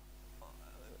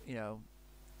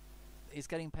 he's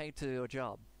getting paid to do a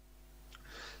job.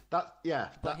 But he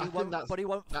won't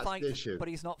fight. But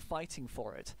he's not fighting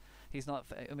for it. He's not.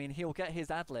 I mean, he'll get his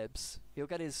ad libs. He'll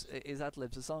get his ad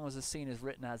libs as long as the scene is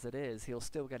written as it is. He'll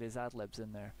still get his ad libs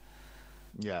in there.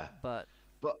 Yeah. But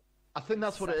I think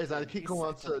that's what it is. I keep going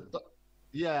on to.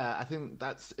 Yeah, I think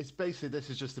it's basically this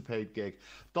is just a paid gig.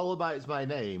 Dolomite Is My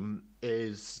Name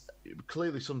is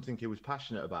clearly something he was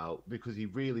passionate about because he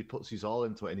really puts his all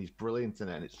into it and he's brilliant in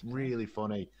it and it's really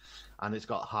funny and it's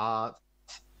got heart.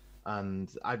 And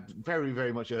I very,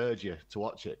 very much urge you to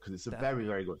watch it because it's a very,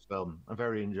 very good film. I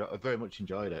very much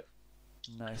enjoyed it.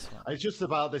 Nice one. And it's just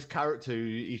about this character.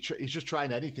 He's just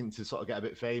trying anything to sort of get a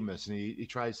bit famous, and he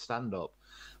tries stand up,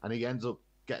 and he ends up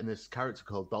getting this character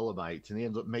called Dolomite, and he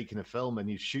ends up making a film, and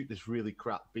you shoot this really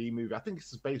crap B movie. I think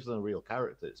it's based on a real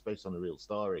character. It's based on a real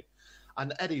story.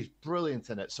 And Eddie's brilliant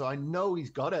in it, so I know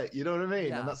he's got it. You know what I mean?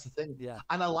 Yeah. And that's the thing. Yeah.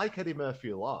 And I like Eddie Murphy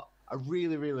a lot. I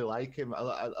really, really like him.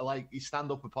 I like his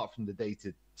stand-up apart from the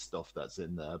dated stuff that's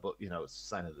in there, but it's a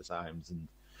sign of the times.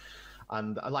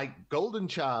 And I like Golden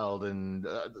Child and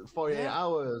 48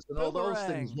 Hours and all those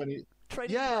things when he's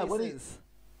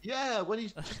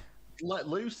just let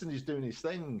loose and he's doing his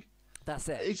thing. That's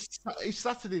it. His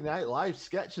Saturday Night Live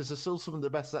sketches are still some of the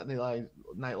best Saturday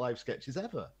Night Live sketches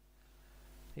ever.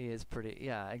 He is pretty,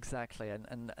 exactly,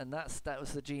 and that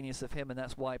was the genius of him, and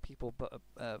that's why people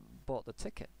bought the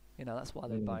ticket. That's why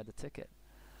they buy the ticket.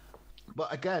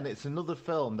 But again, it's another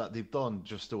film that they've done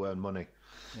just to earn money.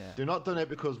 Yeah. They've not done it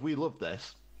because we love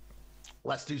this.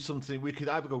 Let's do something. We could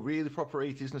either go really proper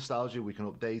 80s nostalgia, we can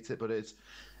update it, but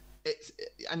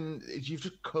you've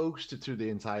just coasted through the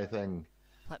entire thing.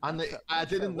 I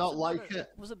didn't like it.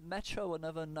 Was it Metro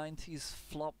another 90s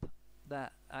flop?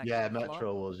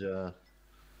 Metro was, yeah.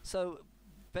 So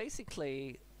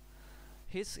basically,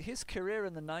 his career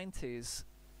in the 90s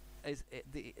is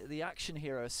the action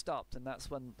hero stopped, and that's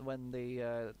when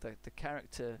the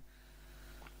character,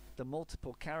 the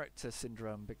multiple character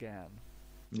syndrome began.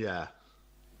 Yeah.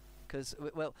 Because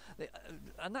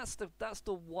and that's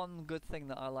the one good thing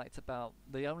that I liked about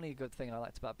the only good thing I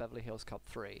liked about Beverly Hills Cop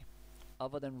 3,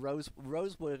 other than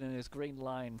Rosewood and his green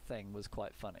line thing was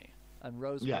quite funny. and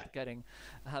Rosewood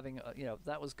having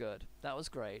that was good. That was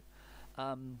great.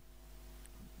 But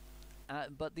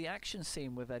the action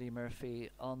scene with Eddie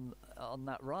Murphy on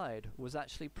that ride was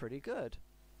actually pretty good.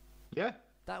 Yeah.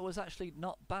 That was actually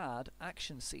not bad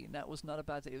action scene. That was not a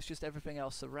bad. It was just everything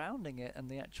else surrounding it and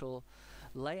the actual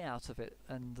layout of it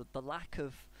and the lack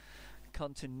of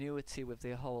continuity with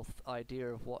the whole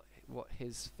idea of what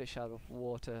his fish out of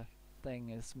water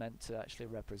thing is meant to actually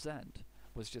represent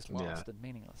was just lost and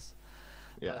meaningless.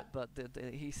 Yeah. But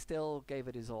he still gave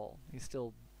it his all. He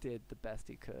still did the best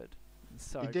he could.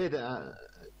 Sorry. He did.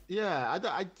 Yeah, I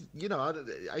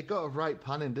got a right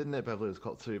panning, didn't it, Beverly Hills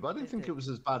Cop 3? But I didn't think it was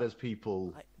as bad as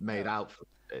people made out for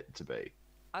it to be.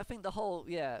 I think the whole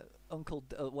Uncle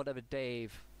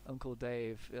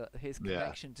Dave, his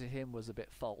connection to him was a bit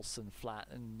false and flat,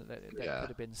 and that could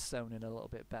have been sewn in a little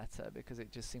bit better because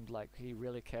it just seemed like he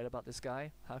really cared about this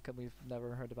guy. How come we've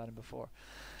never heard about him before?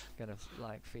 Kind of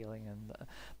like feeling,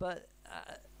 but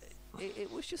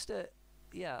it was just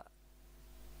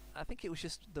I think it was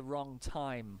just the wrong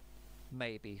time,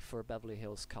 maybe, for Beverly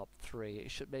Hills Cop 3. It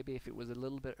should maybe if it was a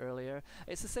little bit earlier.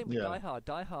 It's the same with Die Hard.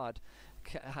 Die Hard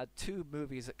had 2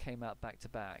 movies that came out back to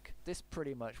back. This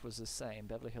pretty much was the same.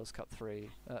 Beverly Hills Cop 3,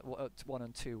 1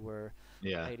 and 2 were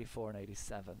 84 and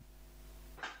 87.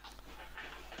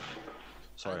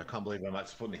 Sorry, I can't believe I'm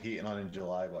actually putting the heating on in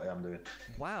July, but I am doing.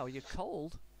 Wow, you're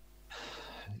cold.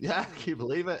 Yeah, can you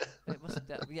believe it? It must.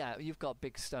 You've got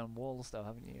big stone walls, though,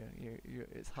 haven't you?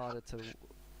 It's harder to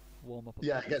warm up.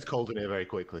 It gets cold in here very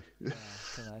quickly. Yeah,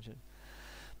 I can imagine.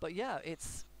 But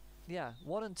it's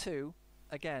 1 and 2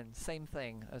 again, same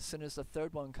thing. As soon as the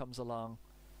third one comes along,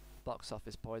 box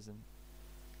office poison.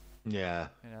 Yeah.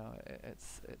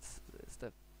 It's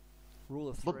the rule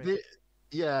of 3.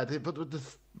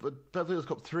 But Beverly Hills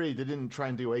Cop 3, they didn't try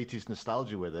and do 80s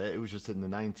nostalgia with it. It was just in the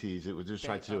 90s. It was just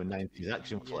trying to do a 90s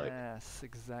action flick. Yes,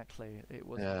 exactly. It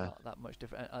was not that much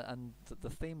different. And the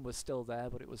theme was still there,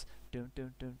 but it was over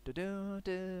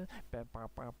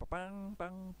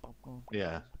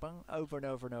and over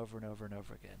and over and over and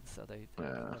over again. So they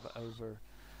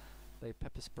they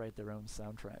pepper sprayed their own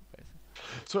soundtrack,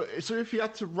 basically. So if you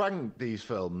had to rank these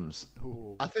films,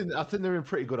 I think they're in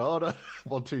pretty good order.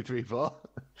 1, 2, 3, 4.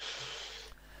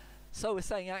 So we're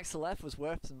saying Axel F was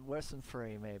worse than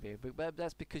 3, maybe, but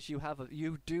that's because you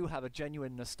do have a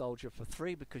genuine nostalgia for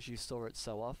 3 because you saw it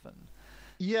so often.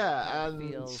 Yeah, it and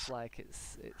feels like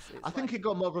it's I think it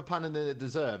got more of a panning than it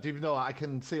deserved, even though I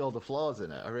can see all the flaws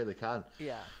in it. I really can.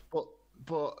 Yeah. But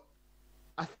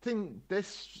I think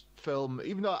this film,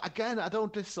 even though again I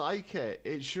don't dislike it,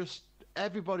 it's just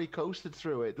everybody coasted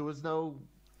through it. There was no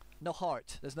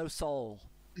heart. There's no soul.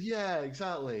 Yeah,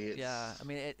 exactly. I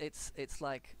mean it's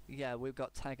like we've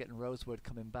got Taggart and Rosewood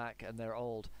coming back and they're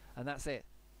old and that's it.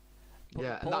 And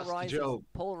that's the joke.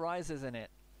 Paul Reiser's in it.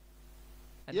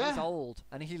 And he's old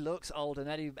and he looks old and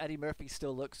Eddie Murphy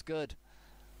still looks good.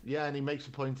 Yeah, and he makes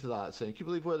a point of that, saying, "Can you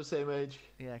believe we're the same age?"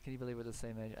 Yeah, can you believe we're the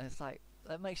same age? And it's like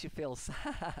that makes you feel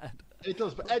sad. It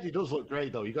does, but Eddie does look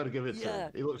great, though. You got to give it to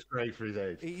him. He looks great for his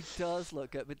age. He does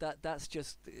look good, but that's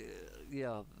just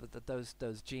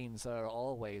those genes are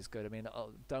always good. I mean,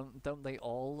 don't they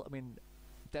all? I mean,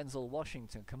 Denzel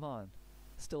Washington, come on,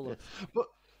 still looks. Yeah. But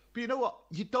you know what?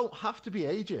 You don't have to be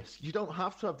ageist. You don't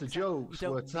have to have the jokes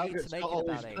where Taggart's got all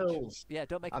these pills. Yeah,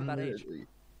 don't make it about age.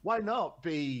 Why not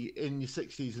be in your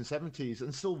 60s and 70s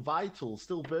and still vital,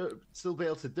 still be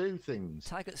able to do things?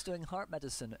 Taggart's doing heart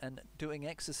medicine and doing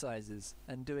exercises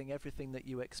and doing everything that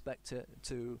you expect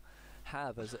to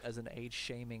have as an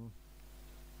age-shaming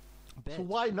bit. So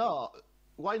why not?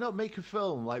 Why not make a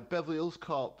film like Beverly Hills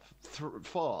Cop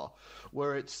 4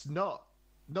 where it's not...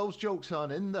 Those jokes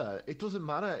aren't in there. It doesn't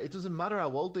matter. It doesn't matter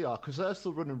how old they are because they're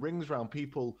still running rings around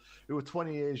people who are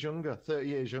 20 years younger, 30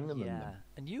 years younger than them.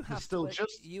 And you have to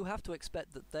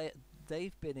expect that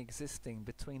they've been existing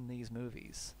between these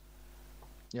movies.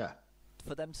 Yeah.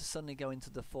 For them to suddenly go into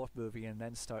the 4th movie and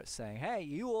then start saying, "Hey,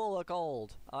 you all look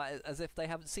old," as if they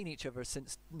haven't seen each other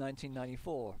since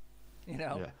 1994. You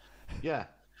know? Yeah. Yeah.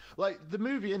 Like, the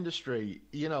movie industry,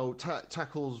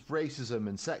 tackles racism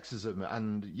and sexism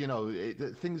and,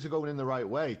 things are going in the right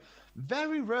way.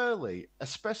 Very rarely,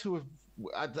 especially with...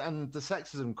 And the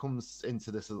sexism comes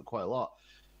into this quite a lot.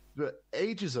 But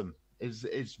ageism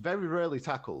is very rarely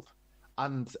tackled.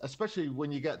 And especially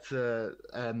when you get to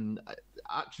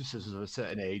actresses of a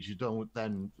certain age, you don't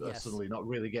then suddenly not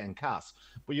really getting cast.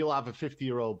 But you'll have a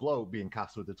 50-year-old bloke being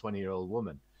cast with a 20-year-old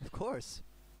woman. Of course.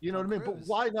 You know what I mean? But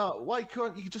why not? Why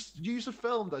can't you just use a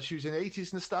film that's using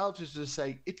 80s nostalgia to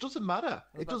say, it doesn't matter.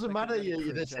 It doesn't matter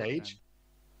you're this age.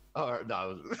 Oh,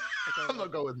 no. I'm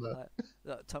not going there.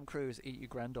 Tom Cruise, eat your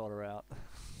granddaughter out.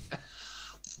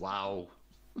 Wow.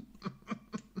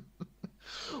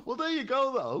 Well, there you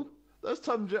go, though. That's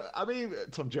Tom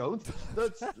Jones.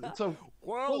 That's Tom.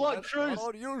 Well, like that's Cruise.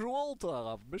 unusual to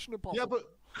have Mission Impossible. Yeah, but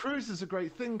Cruise is a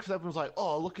great thing because everyone's like,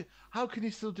 "Oh, look, how can he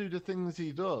still do the things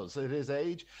he does at his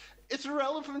age?" It's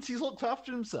irrelevant. He's looked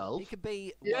after himself. He could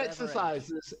be. He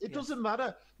exercises. It doesn't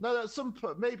matter. No,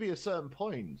 at maybe a certain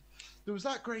point, there was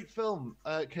that great film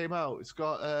came out. It's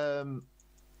got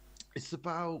it's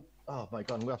about. Oh my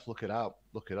god, I'm gonna have to look it up.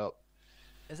 Look it up.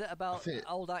 Is it about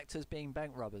old actors being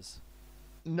bank robbers?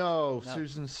 No,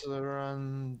 Susan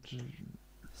Sarandon.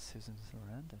 Susan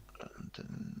Sarandon.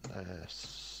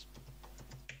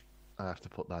 I have to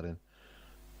put that in.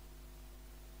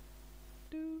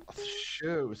 I'm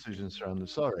sure it was Susan Sarandon.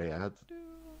 Sorry, I had.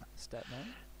 Stepman.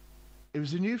 It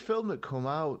was a new film that came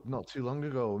out not too long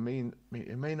ago. I mean,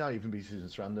 it may not even be Susan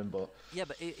Sarandon, but yeah,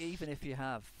 but even if you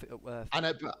have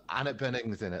Annette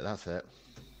Bening's in it. That's it.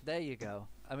 There you go.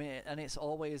 I mean, and it's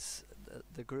always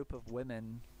the group of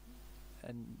women,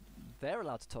 and they're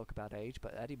allowed to talk about age,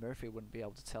 but Eddie Murphy wouldn't be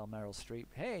able to tell Meryl Streep,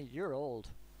 "Hey, you're old."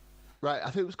 Right. I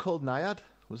think it was called Naiad.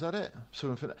 Was that it?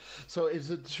 So it's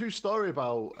a true story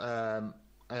about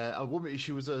a woman.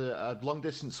 She was a long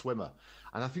distance swimmer,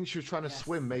 and I think she was trying to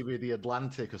swim maybe the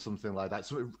Atlantic or something like that.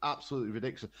 So it was absolutely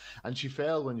ridiculous. And she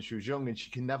failed when she was young, and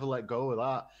she can never let go of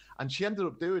that. And she ended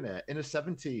up doing it in her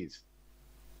 70s,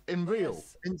 in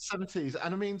 70s.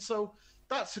 And I mean, so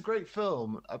that's a great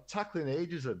film of tackling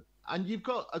ageism. And you've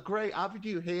got a great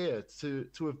avenue here to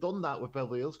have done that with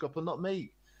Beverly Hills Cop and not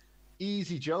make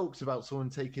easy jokes about someone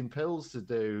taking pills to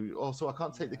do. Also, I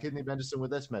can't take the kidney medicine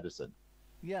with this medicine.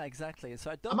 Yeah, exactly.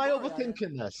 So Am I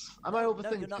overthinking this? Am I overthinking?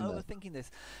 No, you're not overthinking this.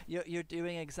 You're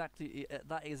doing exactly.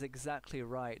 That is exactly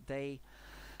right. They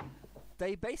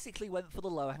basically went for the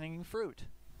low-hanging fruit.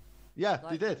 Yeah,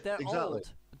 they did. They're exactly.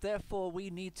 old. Therefore, we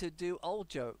need to do old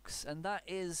jokes, and that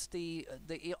is the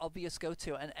obvious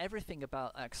go-to. And everything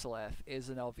about Axel F is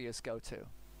an obvious go-to.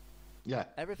 Yeah.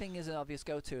 Everything is an obvious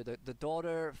go-to. The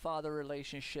daughter-father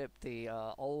relationship, the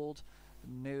old,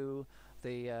 new,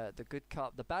 the good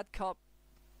cop, the bad cop,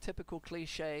 typical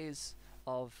cliches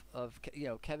of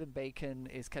Kevin Bacon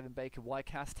is Kevin Bacon. Why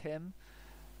cast him?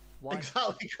 Why?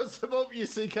 Exactly, because the moment you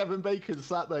see Kevin Bacon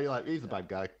sat there, you're like, he's a bad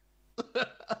guy.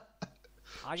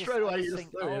 I just think,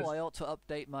 I ought to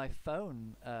update my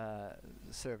phone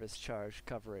service charge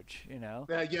coverage, you know?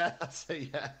 Yeah, that's it,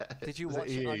 yeah. Did you watch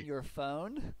it on your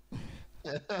phone?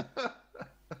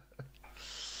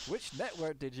 Which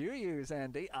network did you use,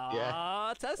 Andy?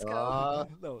 Tesco.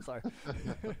 No, sorry.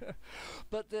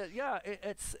 But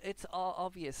it's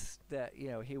obvious that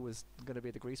he was going to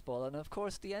be the greaseball, and of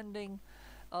course the ending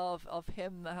of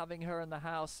him having her in the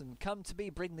house and come to me,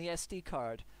 bring the SD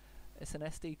card. It's an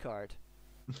SD card.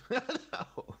 No,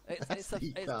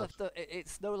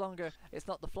 it's no longer. It's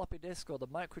not the floppy disk or the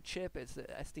microchip. It's the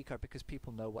SD card because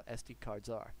people know what SD cards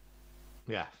are.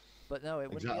 Yeah. But no, it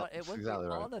wouldn't be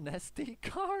on an SD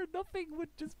card. Nothing would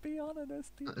just be on an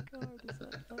SD card. Is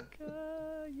that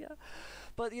okay? Yeah.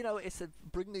 But it said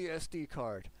bring the SD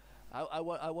card. I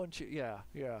want you.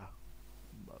 Yeah.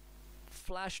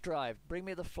 Flash drive. Bring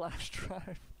me the flash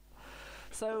drive.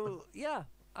 So yeah.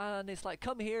 And it's like,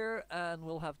 come here, and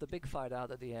we'll have the big fight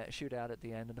out at the end, shootout at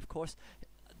the end. And of course,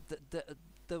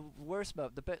 the worst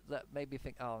moment, the bit that made me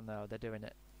think, oh no, they're doing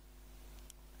it.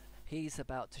 He's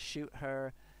about to shoot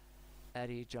her.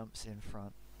 Eddie jumps in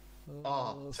front.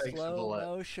 Takes the bullet.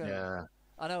 Slow motion. Yeah.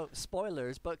 I know,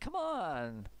 spoilers, but come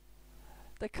on.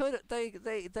 They could.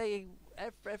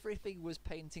 Everything was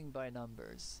painting by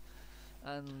numbers.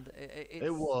 And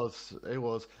it was,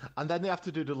 and then they have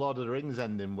to do the Lord of the Rings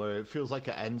ending where it feels like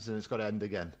it ends and it's got to end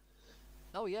again.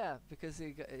 Oh yeah, because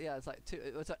it's like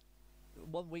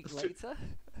 1 week later.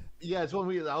 Yeah, it's 1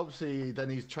 week. Obviously,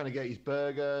 then he's trying to get his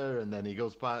burger, and then he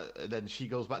goes back. Then she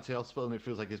goes back to the hospital, and it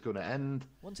feels like it's going to end.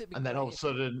 And then all of a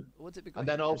sudden,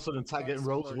 Taggart and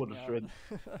Rosewood are in.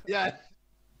 Yeah.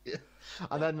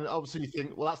 And then obviously you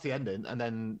think, well, that's the ending, and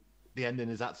then the ending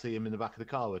is actually him in the back of the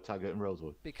car with Taggart and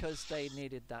Rosewood. Because they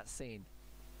needed that scene.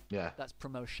 Yeah. That's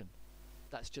promotion.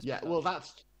 That's just yeah. promotion. Well,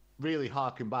 that's really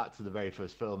harking back to the very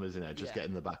first film, isn't it? Just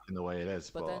getting the back in the way it is.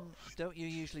 But then, don't you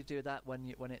usually do that when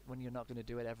you're not going to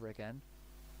do it ever again?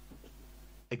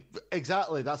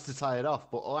 Exactly. That's to tie it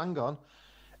off. But hang on,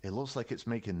 it looks like it's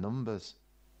making numbers.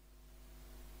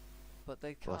 But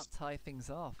they can't tie things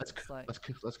off.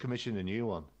 Let's commission a new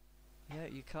one. Yeah,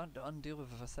 you can't undo a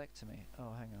vasectomy.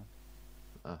 Oh, hang on.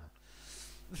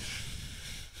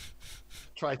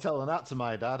 Try telling that to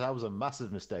my dad. That was a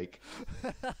massive mistake.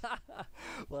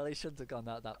 Well, he shouldn't have gone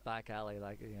out that back alley,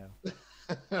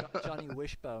 Johnny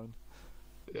Wishbone.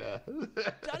 Yeah.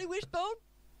 Johnny Wishbone.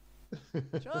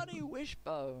 Johnny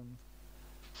Wishbone.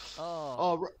 Oh.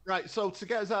 Oh, right. So to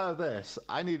get us out of this,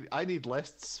 I need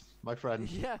lists, my friend.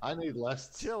 Yeah. I need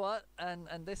lists. Do you know what?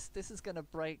 And this is going to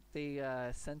break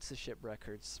the censorship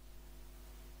records.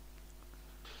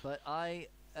 But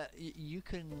you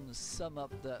can sum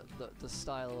up the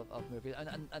style of movie,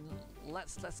 and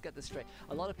let's get this straight.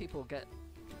 A lot of people get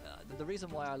the reason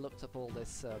why I looked up all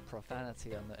this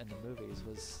profanity in the movies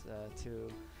was to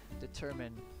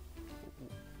determine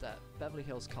that Beverly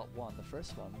Hills Cop 1, the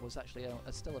first one, was actually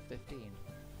still a 15.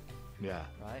 Yeah.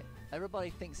 Right? Everybody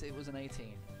thinks it was an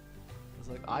 18. It's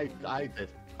like, I did.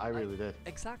 I really did.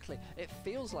 Exactly. It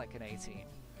feels like an 18.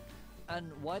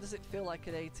 And why does it feel like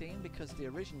an 18? Because the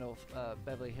original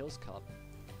Beverly Hills Cop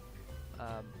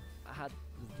had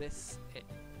this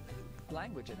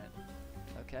language in it.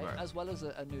 Okay? Right. As well as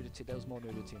a nudity. There was more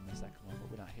nudity in the second one,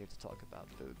 but we're not here to talk about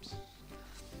boobs.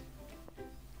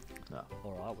 No.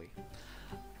 Or are we?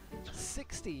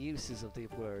 60 uses of the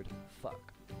word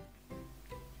fuck.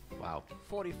 Wow.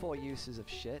 44 uses of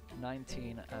shit,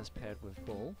 19 as paired with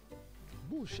bull.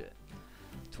 Bullshit.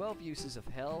 12 uses of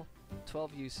hell,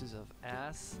 12 uses of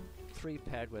ass, 3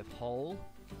 paired with hole.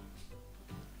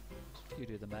 You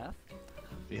do the math.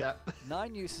 Yeah.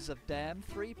 9 uses of damn,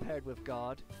 3 paired with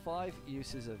God, 5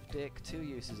 uses of dick, 2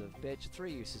 uses of bitch,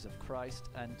 3 uses of Christ,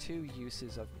 and 2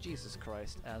 uses of Jesus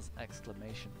Christ as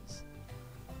exclamations.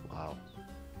 Wow.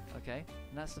 Okay,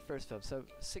 and that's the first film. So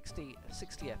 60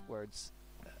 F words,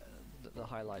 the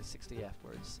highlight 60 F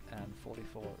words, and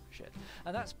 44 shit.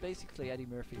 And that's basically Eddie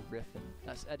Murphy riffing.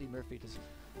 That's Eddie Murphy just,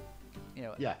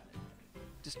 Yeah.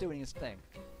 just doing his thing.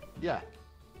 Yeah.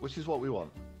 Which is what we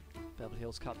want. Beverly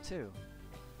Hills Cop 2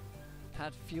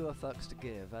 had fewer fucks to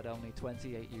give, had only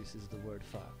 28 uses of the word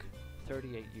fuck,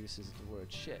 38 uses of the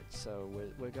word shit, so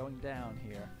we're going down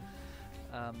here.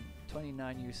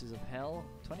 29 uses of hell,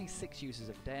 26 uses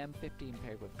of damn, 15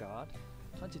 paired with God,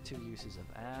 22 uses of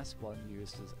ass, 1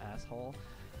 used as asshole,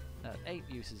 8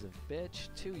 uses of bitch,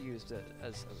 2 used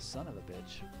as a son of a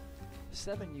bitch,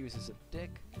 7 uses of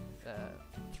dick,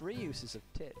 3 uses of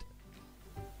tit.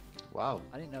 Wow.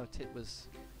 I didn't know tit was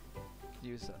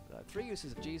used. 3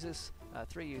 uses of Jesus,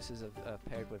 3 uses of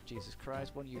paired with Jesus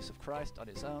Christ, 1 use of Christ on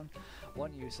its own,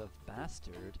 1 use of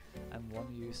bastard, and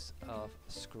 1 use of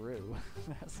screw.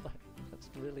 that's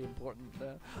really important.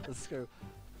 The screw.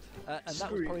 And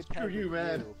that was probably screw you,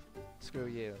 man. Screw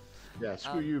you. Yeah,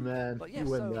 screw you, man. But yeah, you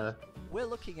win there. We're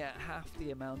looking at half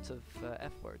the amount of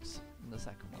F words in the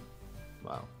second one.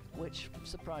 Wow. Which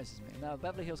surprises me. Now,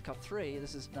 Beverly Hills Cop 3,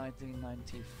 this is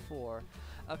 1994.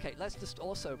 Okay, let's just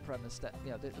also premise that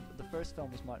the first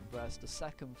film was Martin Brest, the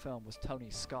second film was Tony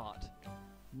Scott,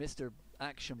 Mr.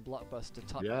 Action Blockbuster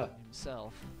Top Gun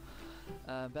himself.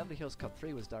 Beverly Hills Cop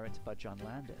 3 was directed by John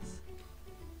Landis,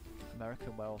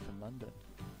 American Werewolf in London.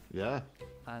 Yeah.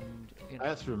 And I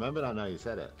have to remember that now you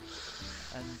said it.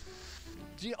 And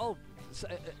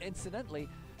incidentally,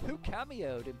 who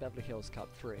cameoed in Beverly Hills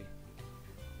Cop 3?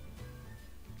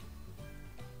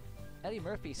 Eddie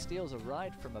Murphy steals a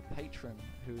ride from a patron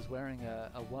who's wearing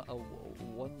a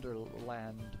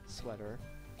Wonderland sweater.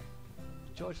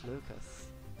 George Lucas.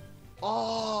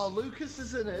 Oh, Lucas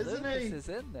is in it, isn't he? Lucas is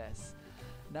in this.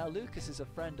 Now, Lucas is a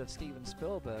friend of Steven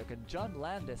Spielberg, and John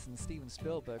Landis and Steven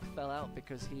Spielberg fell out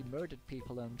because he murdered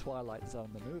people in Twilight Zone,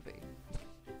 the movie.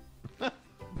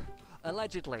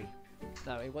 Allegedly.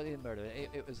 No, it wasn't murder.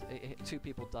 It was 2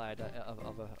 people died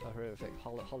of a horrific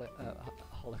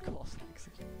Holocaust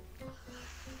accident.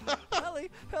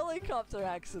 Helicopter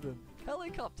accident.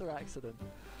 Helicopter accident.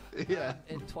 Yeah.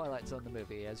 In Twilight Zone, the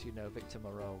movie, as you know, Victor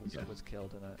Moreau was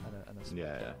killed in a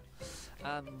Yeah.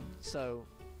 So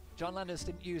John Landis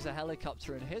didn't use a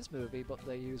helicopter in his movie, but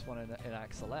they used one in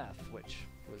Axel F, which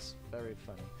was very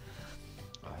funny.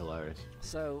 Oh, hilarious.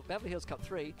 So Beverly Hills Cop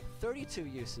 3, 32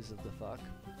 uses of the fuck.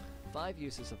 5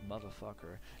 uses of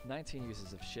motherfucker, 19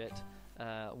 uses of shit,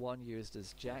 1 used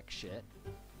as jack shit,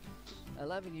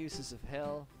 11 uses of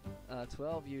hell,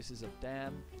 12 uses of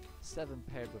damn, 7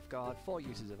 paired with God, 4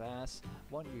 uses of ass,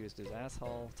 1 used as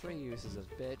asshole, 3 uses of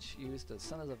bitch, used as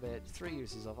son of a bitch, 3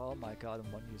 uses of oh my god,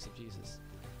 and 1 use of Jesus.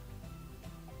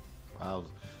 Wow,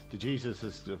 the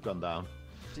Jesuses have gone down.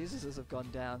 Jesuses have gone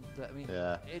down. I mean,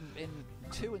 yeah. in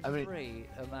 2 and 3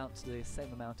 amount to the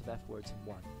same amount of F words in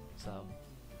 1. So.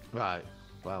 Right.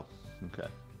 Wow. Okay.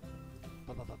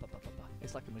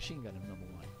 It's like a machine gun in number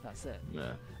 1. That's it.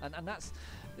 Yeah. And that's,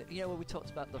 when we talked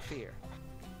about the fear.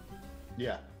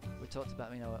 Yeah. We talked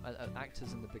about,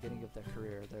 actors in the beginning of their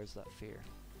career, there's that fear.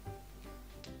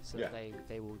 So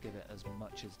they will give it as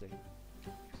much as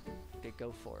they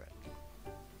go for it.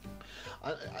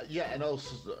 Yeah, and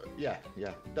also, yeah,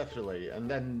 definitely. And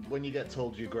then when you get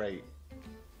told you're great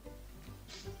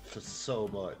for so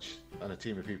much, and a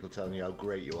team of people telling you how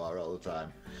great you are all the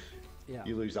time,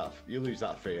 you lose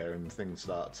that fear, and things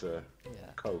start to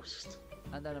coast.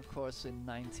 And then, of course, in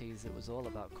 '90s, it was all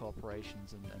about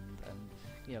corporations and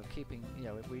keeping,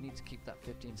 we need to keep that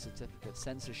 15 certificate,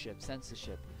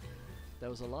 censorship. There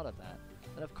was a lot of that.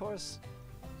 And of course,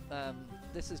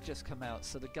 this has just come out,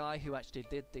 so the guy who actually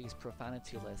did these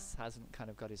profanity lists hasn't kind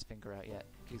of got his finger out yet.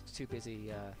 He's too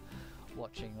busy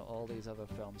watching all these other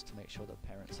films to make sure that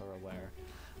parents are aware.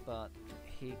 But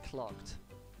he clocked,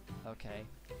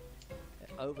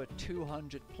 over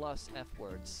 200 plus F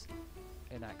words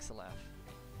in Axel F.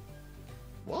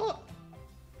 What?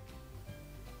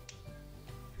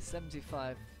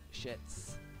 75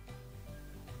 shits.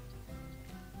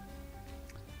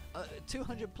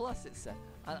 200 plus, it said.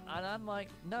 And I'm like,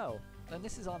 no. And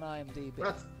this is on IMDb.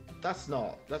 That's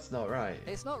not right.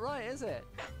 It's not right, is it?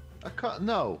 I can't.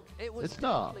 No, it's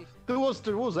not. There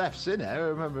was F's in it. I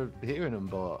remember hearing them,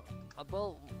 but.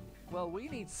 Well, we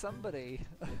need somebody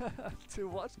to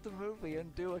watch the movie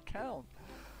and do a count.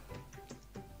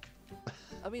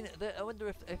 I mean, I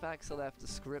wonder if Axel F, the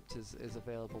script, is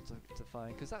available to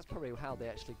find, because that's probably how they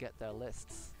actually get their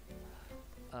lists.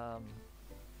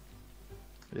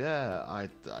 Yeah,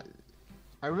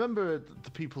 I remember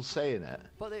the people saying it.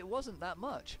 But it wasn't that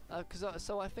much,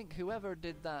 so I think whoever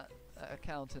did that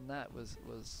account in that was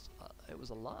it was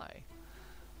a lie.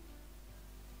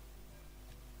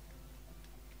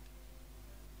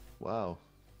 Wow.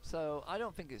 So I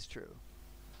don't think it's true.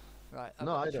 Right.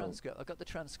 No, I don't. I've got the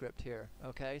transcript here.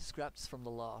 Okay, scraps from the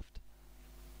loft.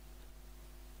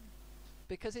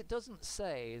 Because it doesn't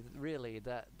say really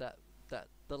that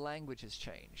the language has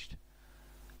changed.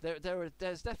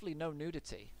 There's definitely no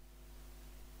nudity.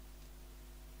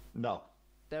 No.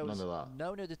 There was none of that.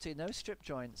 No nudity, no strip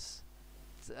joints.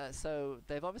 So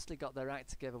they've obviously got their act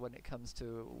together when it comes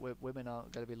to women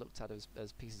aren't going to be looked at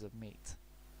as pieces of meat.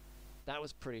 That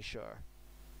was pretty sure.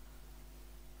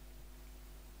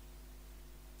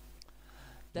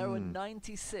 There were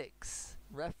 96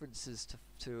 references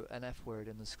to an F word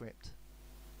in the script.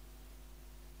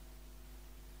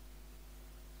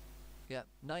 Yeah,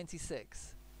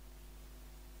 96.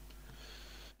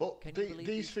 But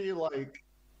these feel like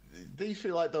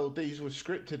though these were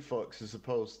scripted fucks as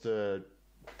opposed to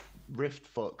riffed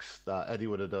fucks that Eddie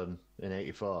would have done in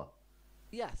 '84.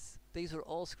 Yes, these were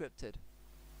all scripted.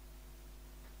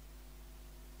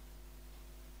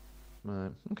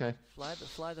 Right. Okay.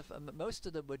 Most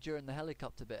of them were during the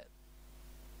helicopter bit.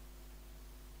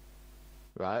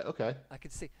 Right. Okay. I can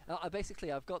see.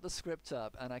 I've got the script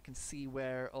up, and I can see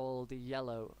where all the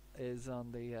yellow is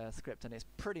on the script, and it's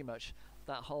pretty much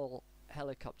that whole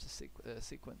helicopter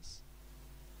sequence.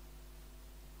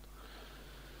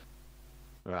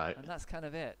 Right. And that's kind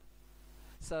of it.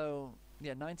 So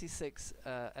yeah, 96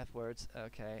 F words.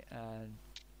 Okay, and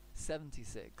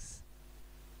 76.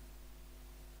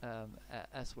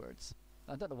 S words.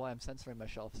 I don't know why I'm censoring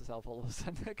myself all of a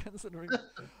sudden, considering.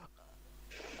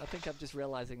 I think I'm just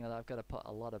realizing that I've got to put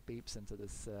a lot of beeps into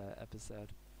this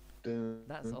episode.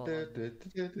 That's all.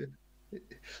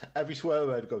 Every swear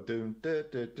word go doom. Yeah,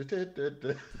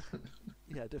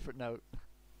 different note.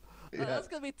 Yeah. That's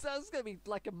gonna be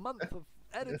like a month of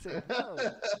editing. No.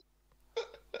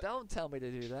 Don't tell me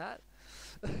to do that.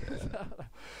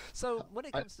 So when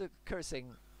it comes to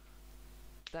cursing,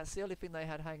 that's the only thing they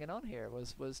had hanging on here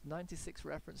was 96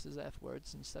 references F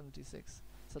words and 76.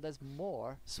 So there's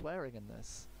more swearing in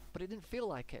this, but it didn't feel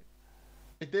like it.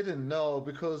 It didn't, no,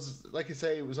 because like you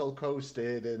say, it was all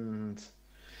coasted and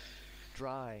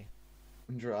dry.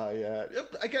 Yeah.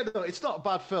 Again, though, it's not a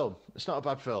bad film.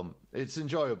 It's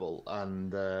enjoyable,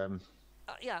 and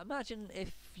yeah. Imagine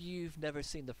if you've never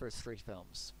seen the first three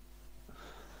films.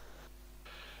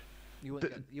 You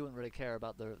wouldn't really care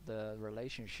about the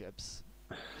relationships.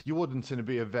 You wouldn't, and it'd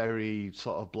be a very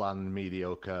sort of bland,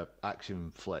 mediocre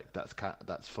action flick.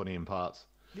 That's funny in parts.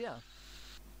 Yeah.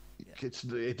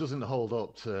 It doesn't hold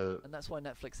up to. And that's why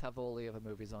Netflix have all the other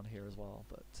movies on here as well.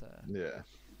 But yeah.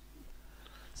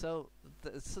 So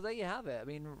there you have it. I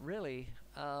mean, really,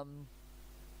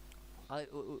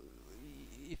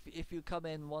 if you come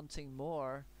in wanting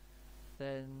more,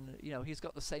 then he's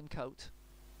got the same coat.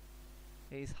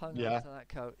 He's hung onto that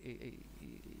coat.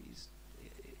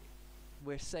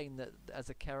 We're saying that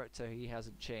as a character he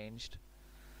hasn't changed.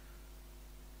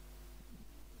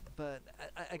 But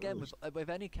again, with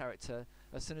any character,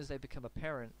 as soon as they become a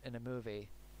parent in a movie,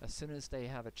 as soon as they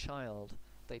have a child,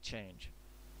 they change.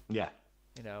 Yeah.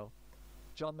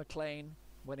 John McClane,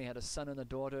 when he had a son and a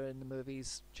daughter in the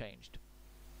movies, changed.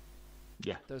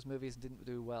 Yeah. Those movies didn't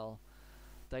do well.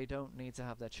 They don't need to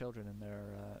have their children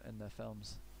in their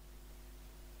films.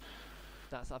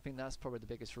 I think that's probably the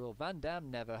biggest rule. Van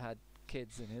Damme never had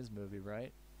kids in his movie,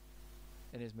 right?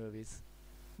 In his movies.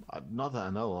 Not that I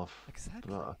know of.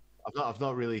 Exactly. I've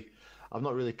not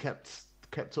really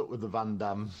kept up with the Van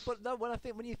Damme. But no,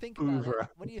 when you think about it,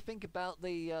 when you think about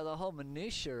the whole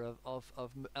minutiae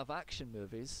of action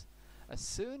movies, as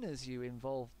soon as you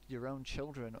involve your own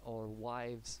children or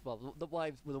wives, well, the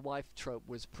wife trope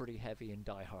was pretty heavy in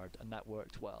Die Hard, and that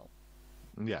worked well.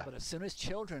 Yeah. But as soon as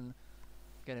children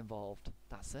get involved,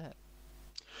 that's it.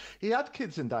 He had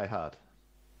kids in Die Hard.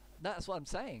 That's what I'm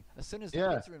saying. As soon as the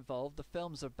kids are involved, the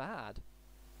films are bad.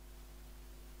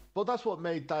 But that's what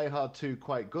made Die Hard 2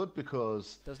 quite good,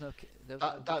 because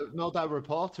that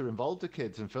reporter involved the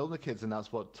kids and filmed the kids, and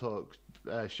that's what took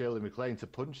Shirley MacLaine to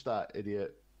punch that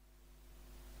idiot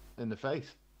in the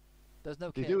face. There's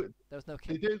no kid. There's no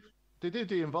kid. They do.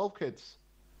 They involve kids.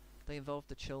 They involve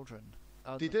the children.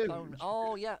 They do. Phone.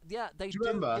 Oh yeah, they do.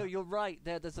 Remember? You're right.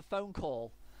 There's a phone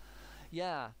call.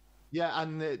 Yeah. Yeah,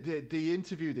 and they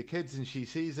interview the kids, and she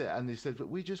sees it, and they said, "But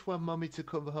we just want Mummy to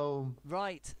come home."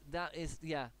 Right. That is,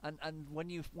 yeah. And when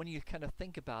you kind of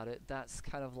think about it, that's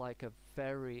kind of like a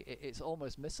very. It's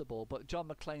almost missable. But John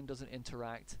McClane doesn't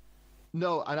interact.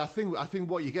 No, and I think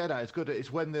what you get at is good.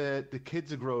 It's when the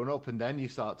kids are growing up, and then you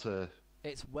start to.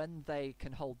 It's when they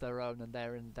can hold their own, and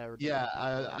they're in their. Yeah,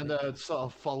 and they're sort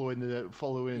of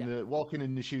walking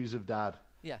in the shoes of Dad.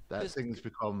 Yeah. That things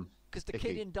become. Because the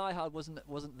kid in Die Hard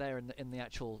wasn't there in the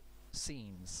actual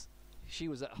scenes. She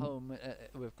was at home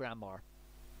with Grandma.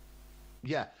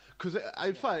 Yeah, because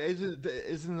in fact,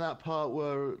 isn't that part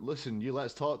where, listen, you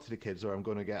let's talk to the kids, or I'm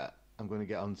going to get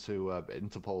onto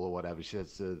Interpol or whatever. She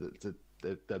says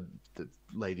the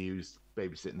lady who's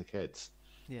babysitting the kids,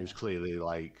 who's clearly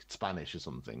like Spanish or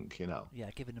something, you know. Yeah,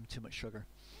 giving them too much sugar.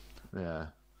 Yeah.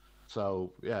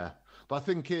 So yeah, but I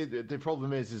think the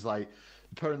problem is like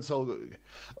the parents all.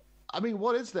 I mean,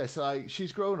 what is this? Like,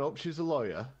 she's grown up. She's a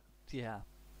lawyer. Yeah.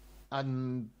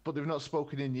 But they've not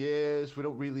spoken in years. We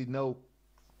don't really know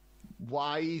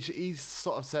why. He's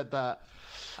sort of said that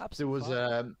there was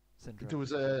a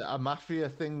mafia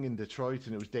thing in Detroit,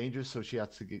 and it was dangerous, so he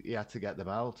had to get them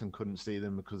out and couldn't see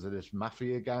them because of this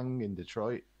mafia gang in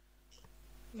Detroit.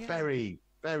 Yeah. Very,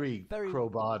 very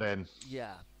crowbarred in.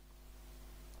 Yeah.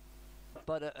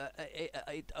 But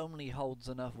it only holds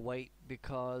enough weight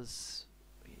because.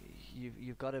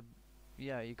 You've got to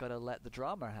let the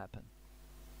drama happen.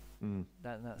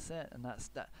 That's it, and that's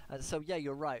that. And so yeah,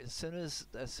 you're right. As soon as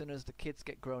the kids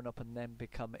get grown up and then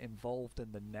become involved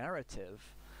in the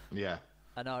narrative,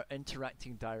 and are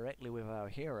interacting directly with our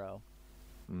hero,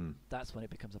 that's when it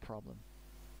becomes a problem,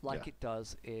 like it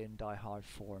does in Die Hard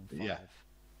 4 and 5.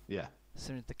 Yeah. As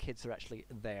soon as the kids are actually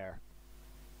there.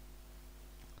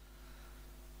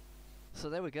 So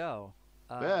there we go.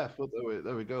 Well,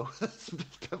 there we go.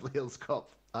 Beverly Hills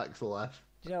Cop, Axel F.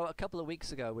 You know, a couple of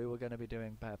weeks ago we were going to be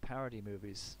doing parody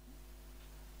movies,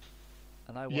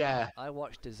 and I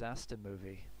watched Disaster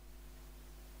Movie.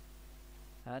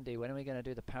 Andy, when are we going to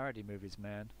do the parody movies,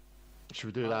 man? Should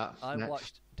we do that? I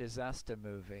watched Disaster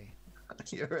Movie.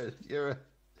 You're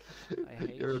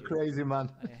a crazy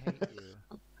man. I hate you.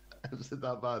 Is it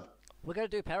that bad? We're going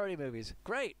to do parody movies.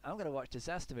 Great. I'm going to watch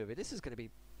Disaster Movie. This is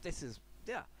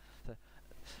yeah.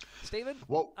 Stephen,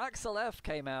 Axel F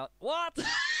came out. What?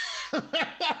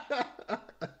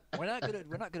 we're not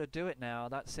gonna do it now.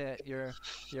 That's it. You're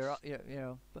you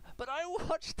know. But I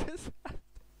watched this.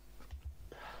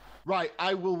 Right,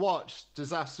 I will watch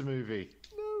Disaster Movie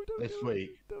this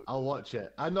week. I'll watch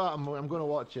it. I'm going to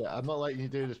watch it. I'm not letting you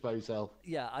do this by yourself.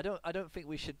 Yeah, I don't think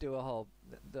we should do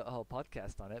the whole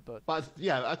podcast on it, but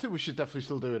yeah, I think we should definitely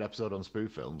still do an episode on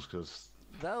spoof films because.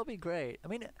 That'll be great. I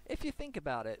mean, if you think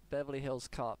about it, Beverly Hills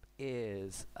Cop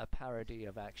is a parody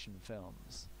of action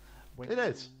films. When it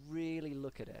is. Really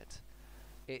look at it.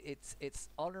 It's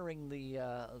honoring the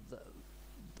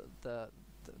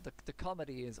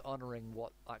comedy is honoring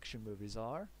what action movies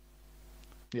are.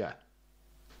 Yeah.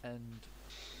 And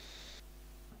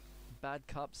bad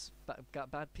cops,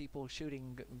 bad people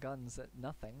shooting guns at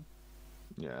nothing.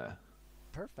 Yeah.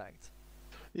 Perfect.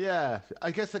 Yeah,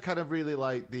 I guess I kind of really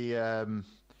like the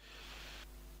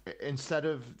instead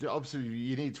of obviously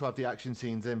you need to have the action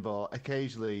scenes in, but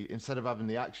occasionally instead of having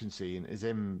the action scene, is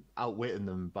him outwitting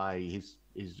them by his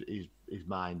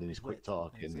mind and his quick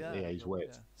talk and his wit.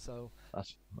 Yeah. So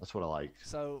that's what I like.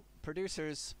 So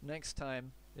producers, next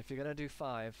time if you're gonna do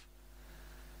 5,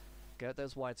 get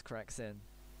those wisecracks in.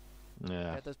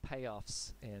 Yeah. Get those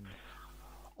payoffs in.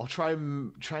 Or try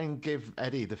and give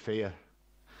Eddie the fear.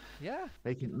 Yeah.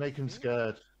 Make him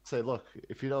scared. Say, look,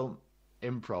 if you don't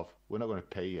improv, we're not going to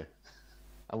pay you,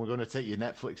 and we're going to take your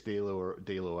Netflix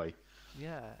deal away.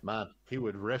 Yeah. Man, he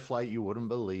would riff like you wouldn't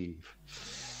believe.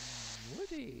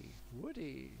 Woody.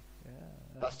 Yeah.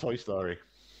 That's Toy Story.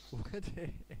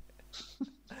 Woody.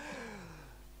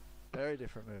 Very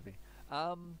different movie.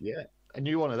 Yeah, a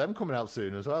new one of them coming out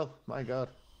soon as well. My God.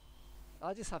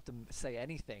 I just have to say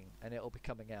anything, and it'll be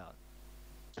coming out.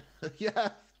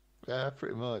 Yeah,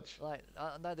 pretty much. Like,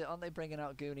 aren't they bringing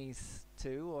out Goonies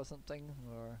 2 or something?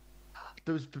 Or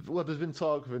there's been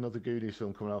talk of another Goonies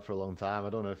film coming out for a long time. I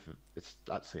don't know if it's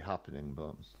actually happening,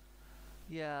 but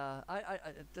yeah,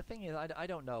 the thing is, I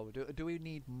don't know. Do we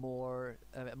need more?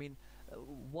 I mean,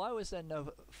 why was there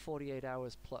no 48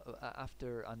 hours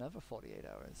after another 48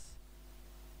 hours?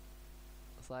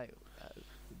 It's like,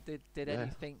 did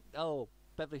anything? Oh,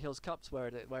 Beverly Hills Cop's where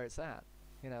it's at.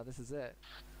 You know, this is it.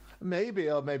 Maybe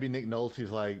Nick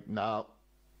Nolte's like, nah.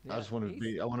 Yeah, I just want to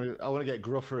be. I want to get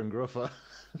gruffer and gruffer.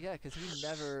 Yeah, because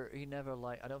he never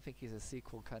like. I don't think he's a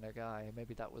sequel kind of guy.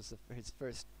 Maybe that was his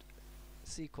first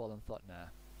sequel, and thought, nah.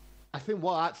 I think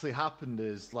what actually happened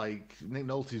is like Nick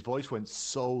Nolte's voice went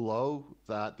so low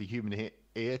that the human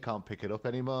ear can't pick it up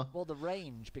anymore. Well, the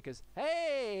range, because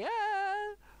hey,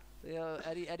 you know,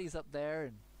 Eddie's up there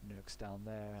and Nook's down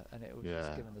there, and it was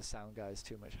just giving the sound guys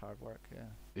too much hard work.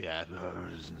 Yeah.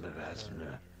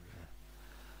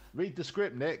 Read the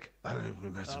script, Nick. Well, I can't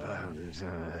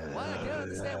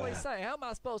understand what he's saying. How am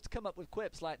I supposed to come up with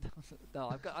quips like?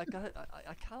 No, I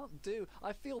can't do.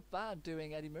 I feel bad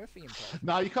doing Eddie Murphy impression.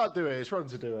 No, you can't do it. It's wrong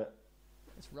to do it.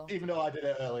 It's wrong. Even though I did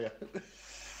it earlier.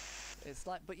 It's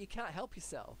like, but you can't help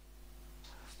yourself.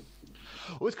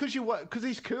 Well, it's because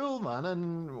he's cool, man,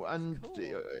 and cool.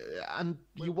 And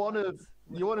you want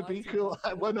to be cool.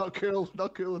 We're not cool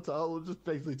at all. We're just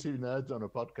basically two nerds on a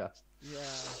podcast.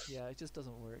 Yeah, it just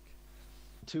doesn't work.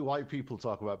 Two white people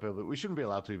talk about Beverly. We shouldn't be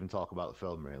allowed to even talk about the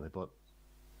film, really.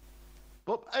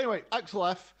 But anyway, Axel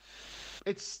F.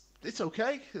 It's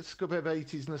okay. It's a good bit of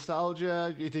 80s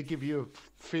nostalgia. It did give you a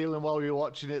feeling while you were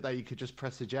watching it that you could just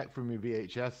press eject from your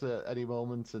VHS at any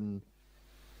moment and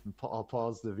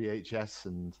pause the VHS.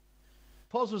 And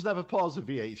pause was never pause the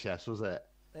VHS, was it?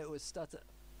 It was stutter.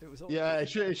 It was it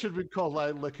should have been called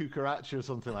like La Cucaracha or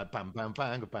something like bam bam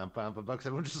bang bam bam bam because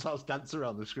everyone just starts dancing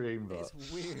around the screen. But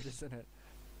it's weird, isn't it?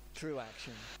 True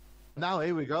action. Now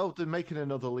here we go. They're making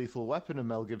another Lethal Weapon, and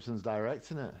Mel Gibson's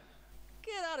directing it.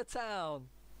 Get out of town.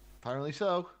 Apparently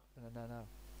so. No.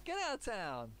 Get out of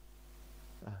town.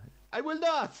 I will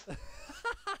not.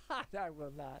 I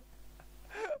will not.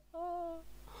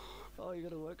 Oh, you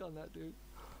gotta work on that, dude.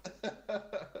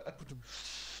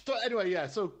 So anyway,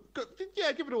 so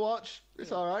give it a watch.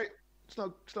 It's all right. It's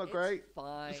not great.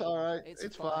 Fine. It's all right.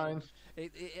 It's fine.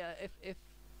 If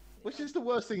which is the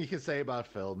worst thing you can say about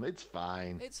film? It's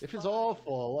fine. If it's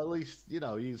awful, at least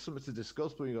you something to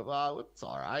discuss. But you go, it's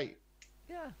all right.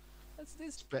 Yeah, that's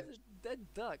this dead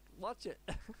duck. Watch it.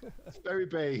 It's very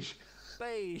beige.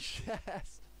 Beige,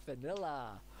 yes.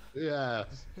 Vanilla. Yeah.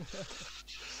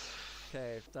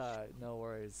 Okay, no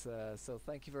worries. So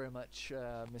thank you very much,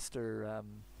 Mr.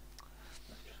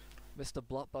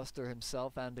 Blockbuster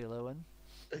himself, Andy Lewin.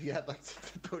 Yeah,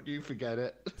 don't you forget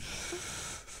it.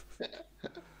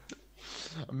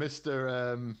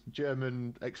 Mr.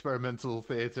 German experimental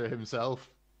theatre himself,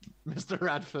 Mr.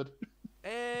 Radford.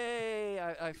 Hey,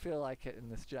 I feel like it in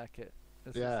this jacket.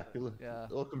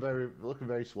 Looking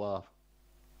very suave.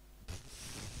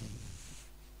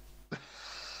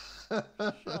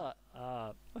 Shut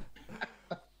up.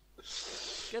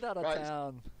 Get out of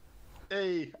town.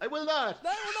 Hey, I will not.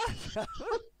 No, not.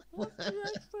 What's the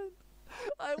accent?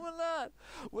 I will not.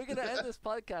 We're going to end this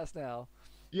podcast now.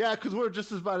 Yeah, because we're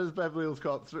just as bad as Beverly Hills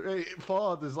Cop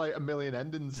 4. There's like a million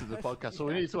endings to the podcast, so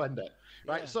we need to end it.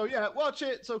 Right, so watch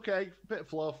it. It's okay. Bit of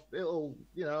fluff. It'll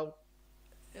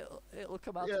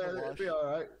come out to the wash. It'll be all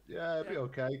right. Yeah, it'll be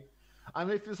okay.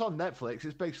 And if it's on Netflix,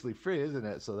 it's basically free, isn't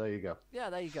it? So there you go. Yeah,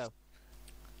 there you go.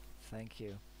 Thank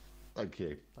you. Thank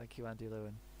you. Thank you, Andy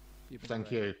Lewin. Thank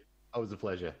you. Always a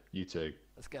pleasure. You too.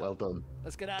 Let's go. Well done.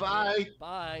 Let's get out of here.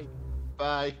 Bye.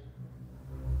 Bye.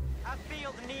 I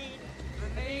feel the need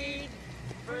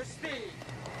for speed.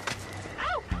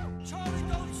 Ow! Charlie,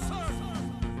 don't surf!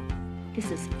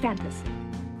 This is fantasy.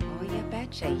 Oh, you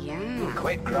betcha, yeah.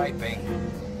 Quit griping.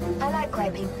 I like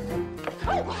griping.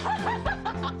 I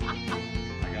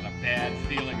got a bad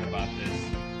feeling about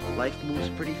this. Life moves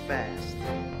pretty fast.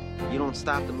 You don't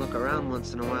stop and look around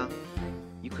once in a while,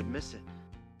 you could miss it.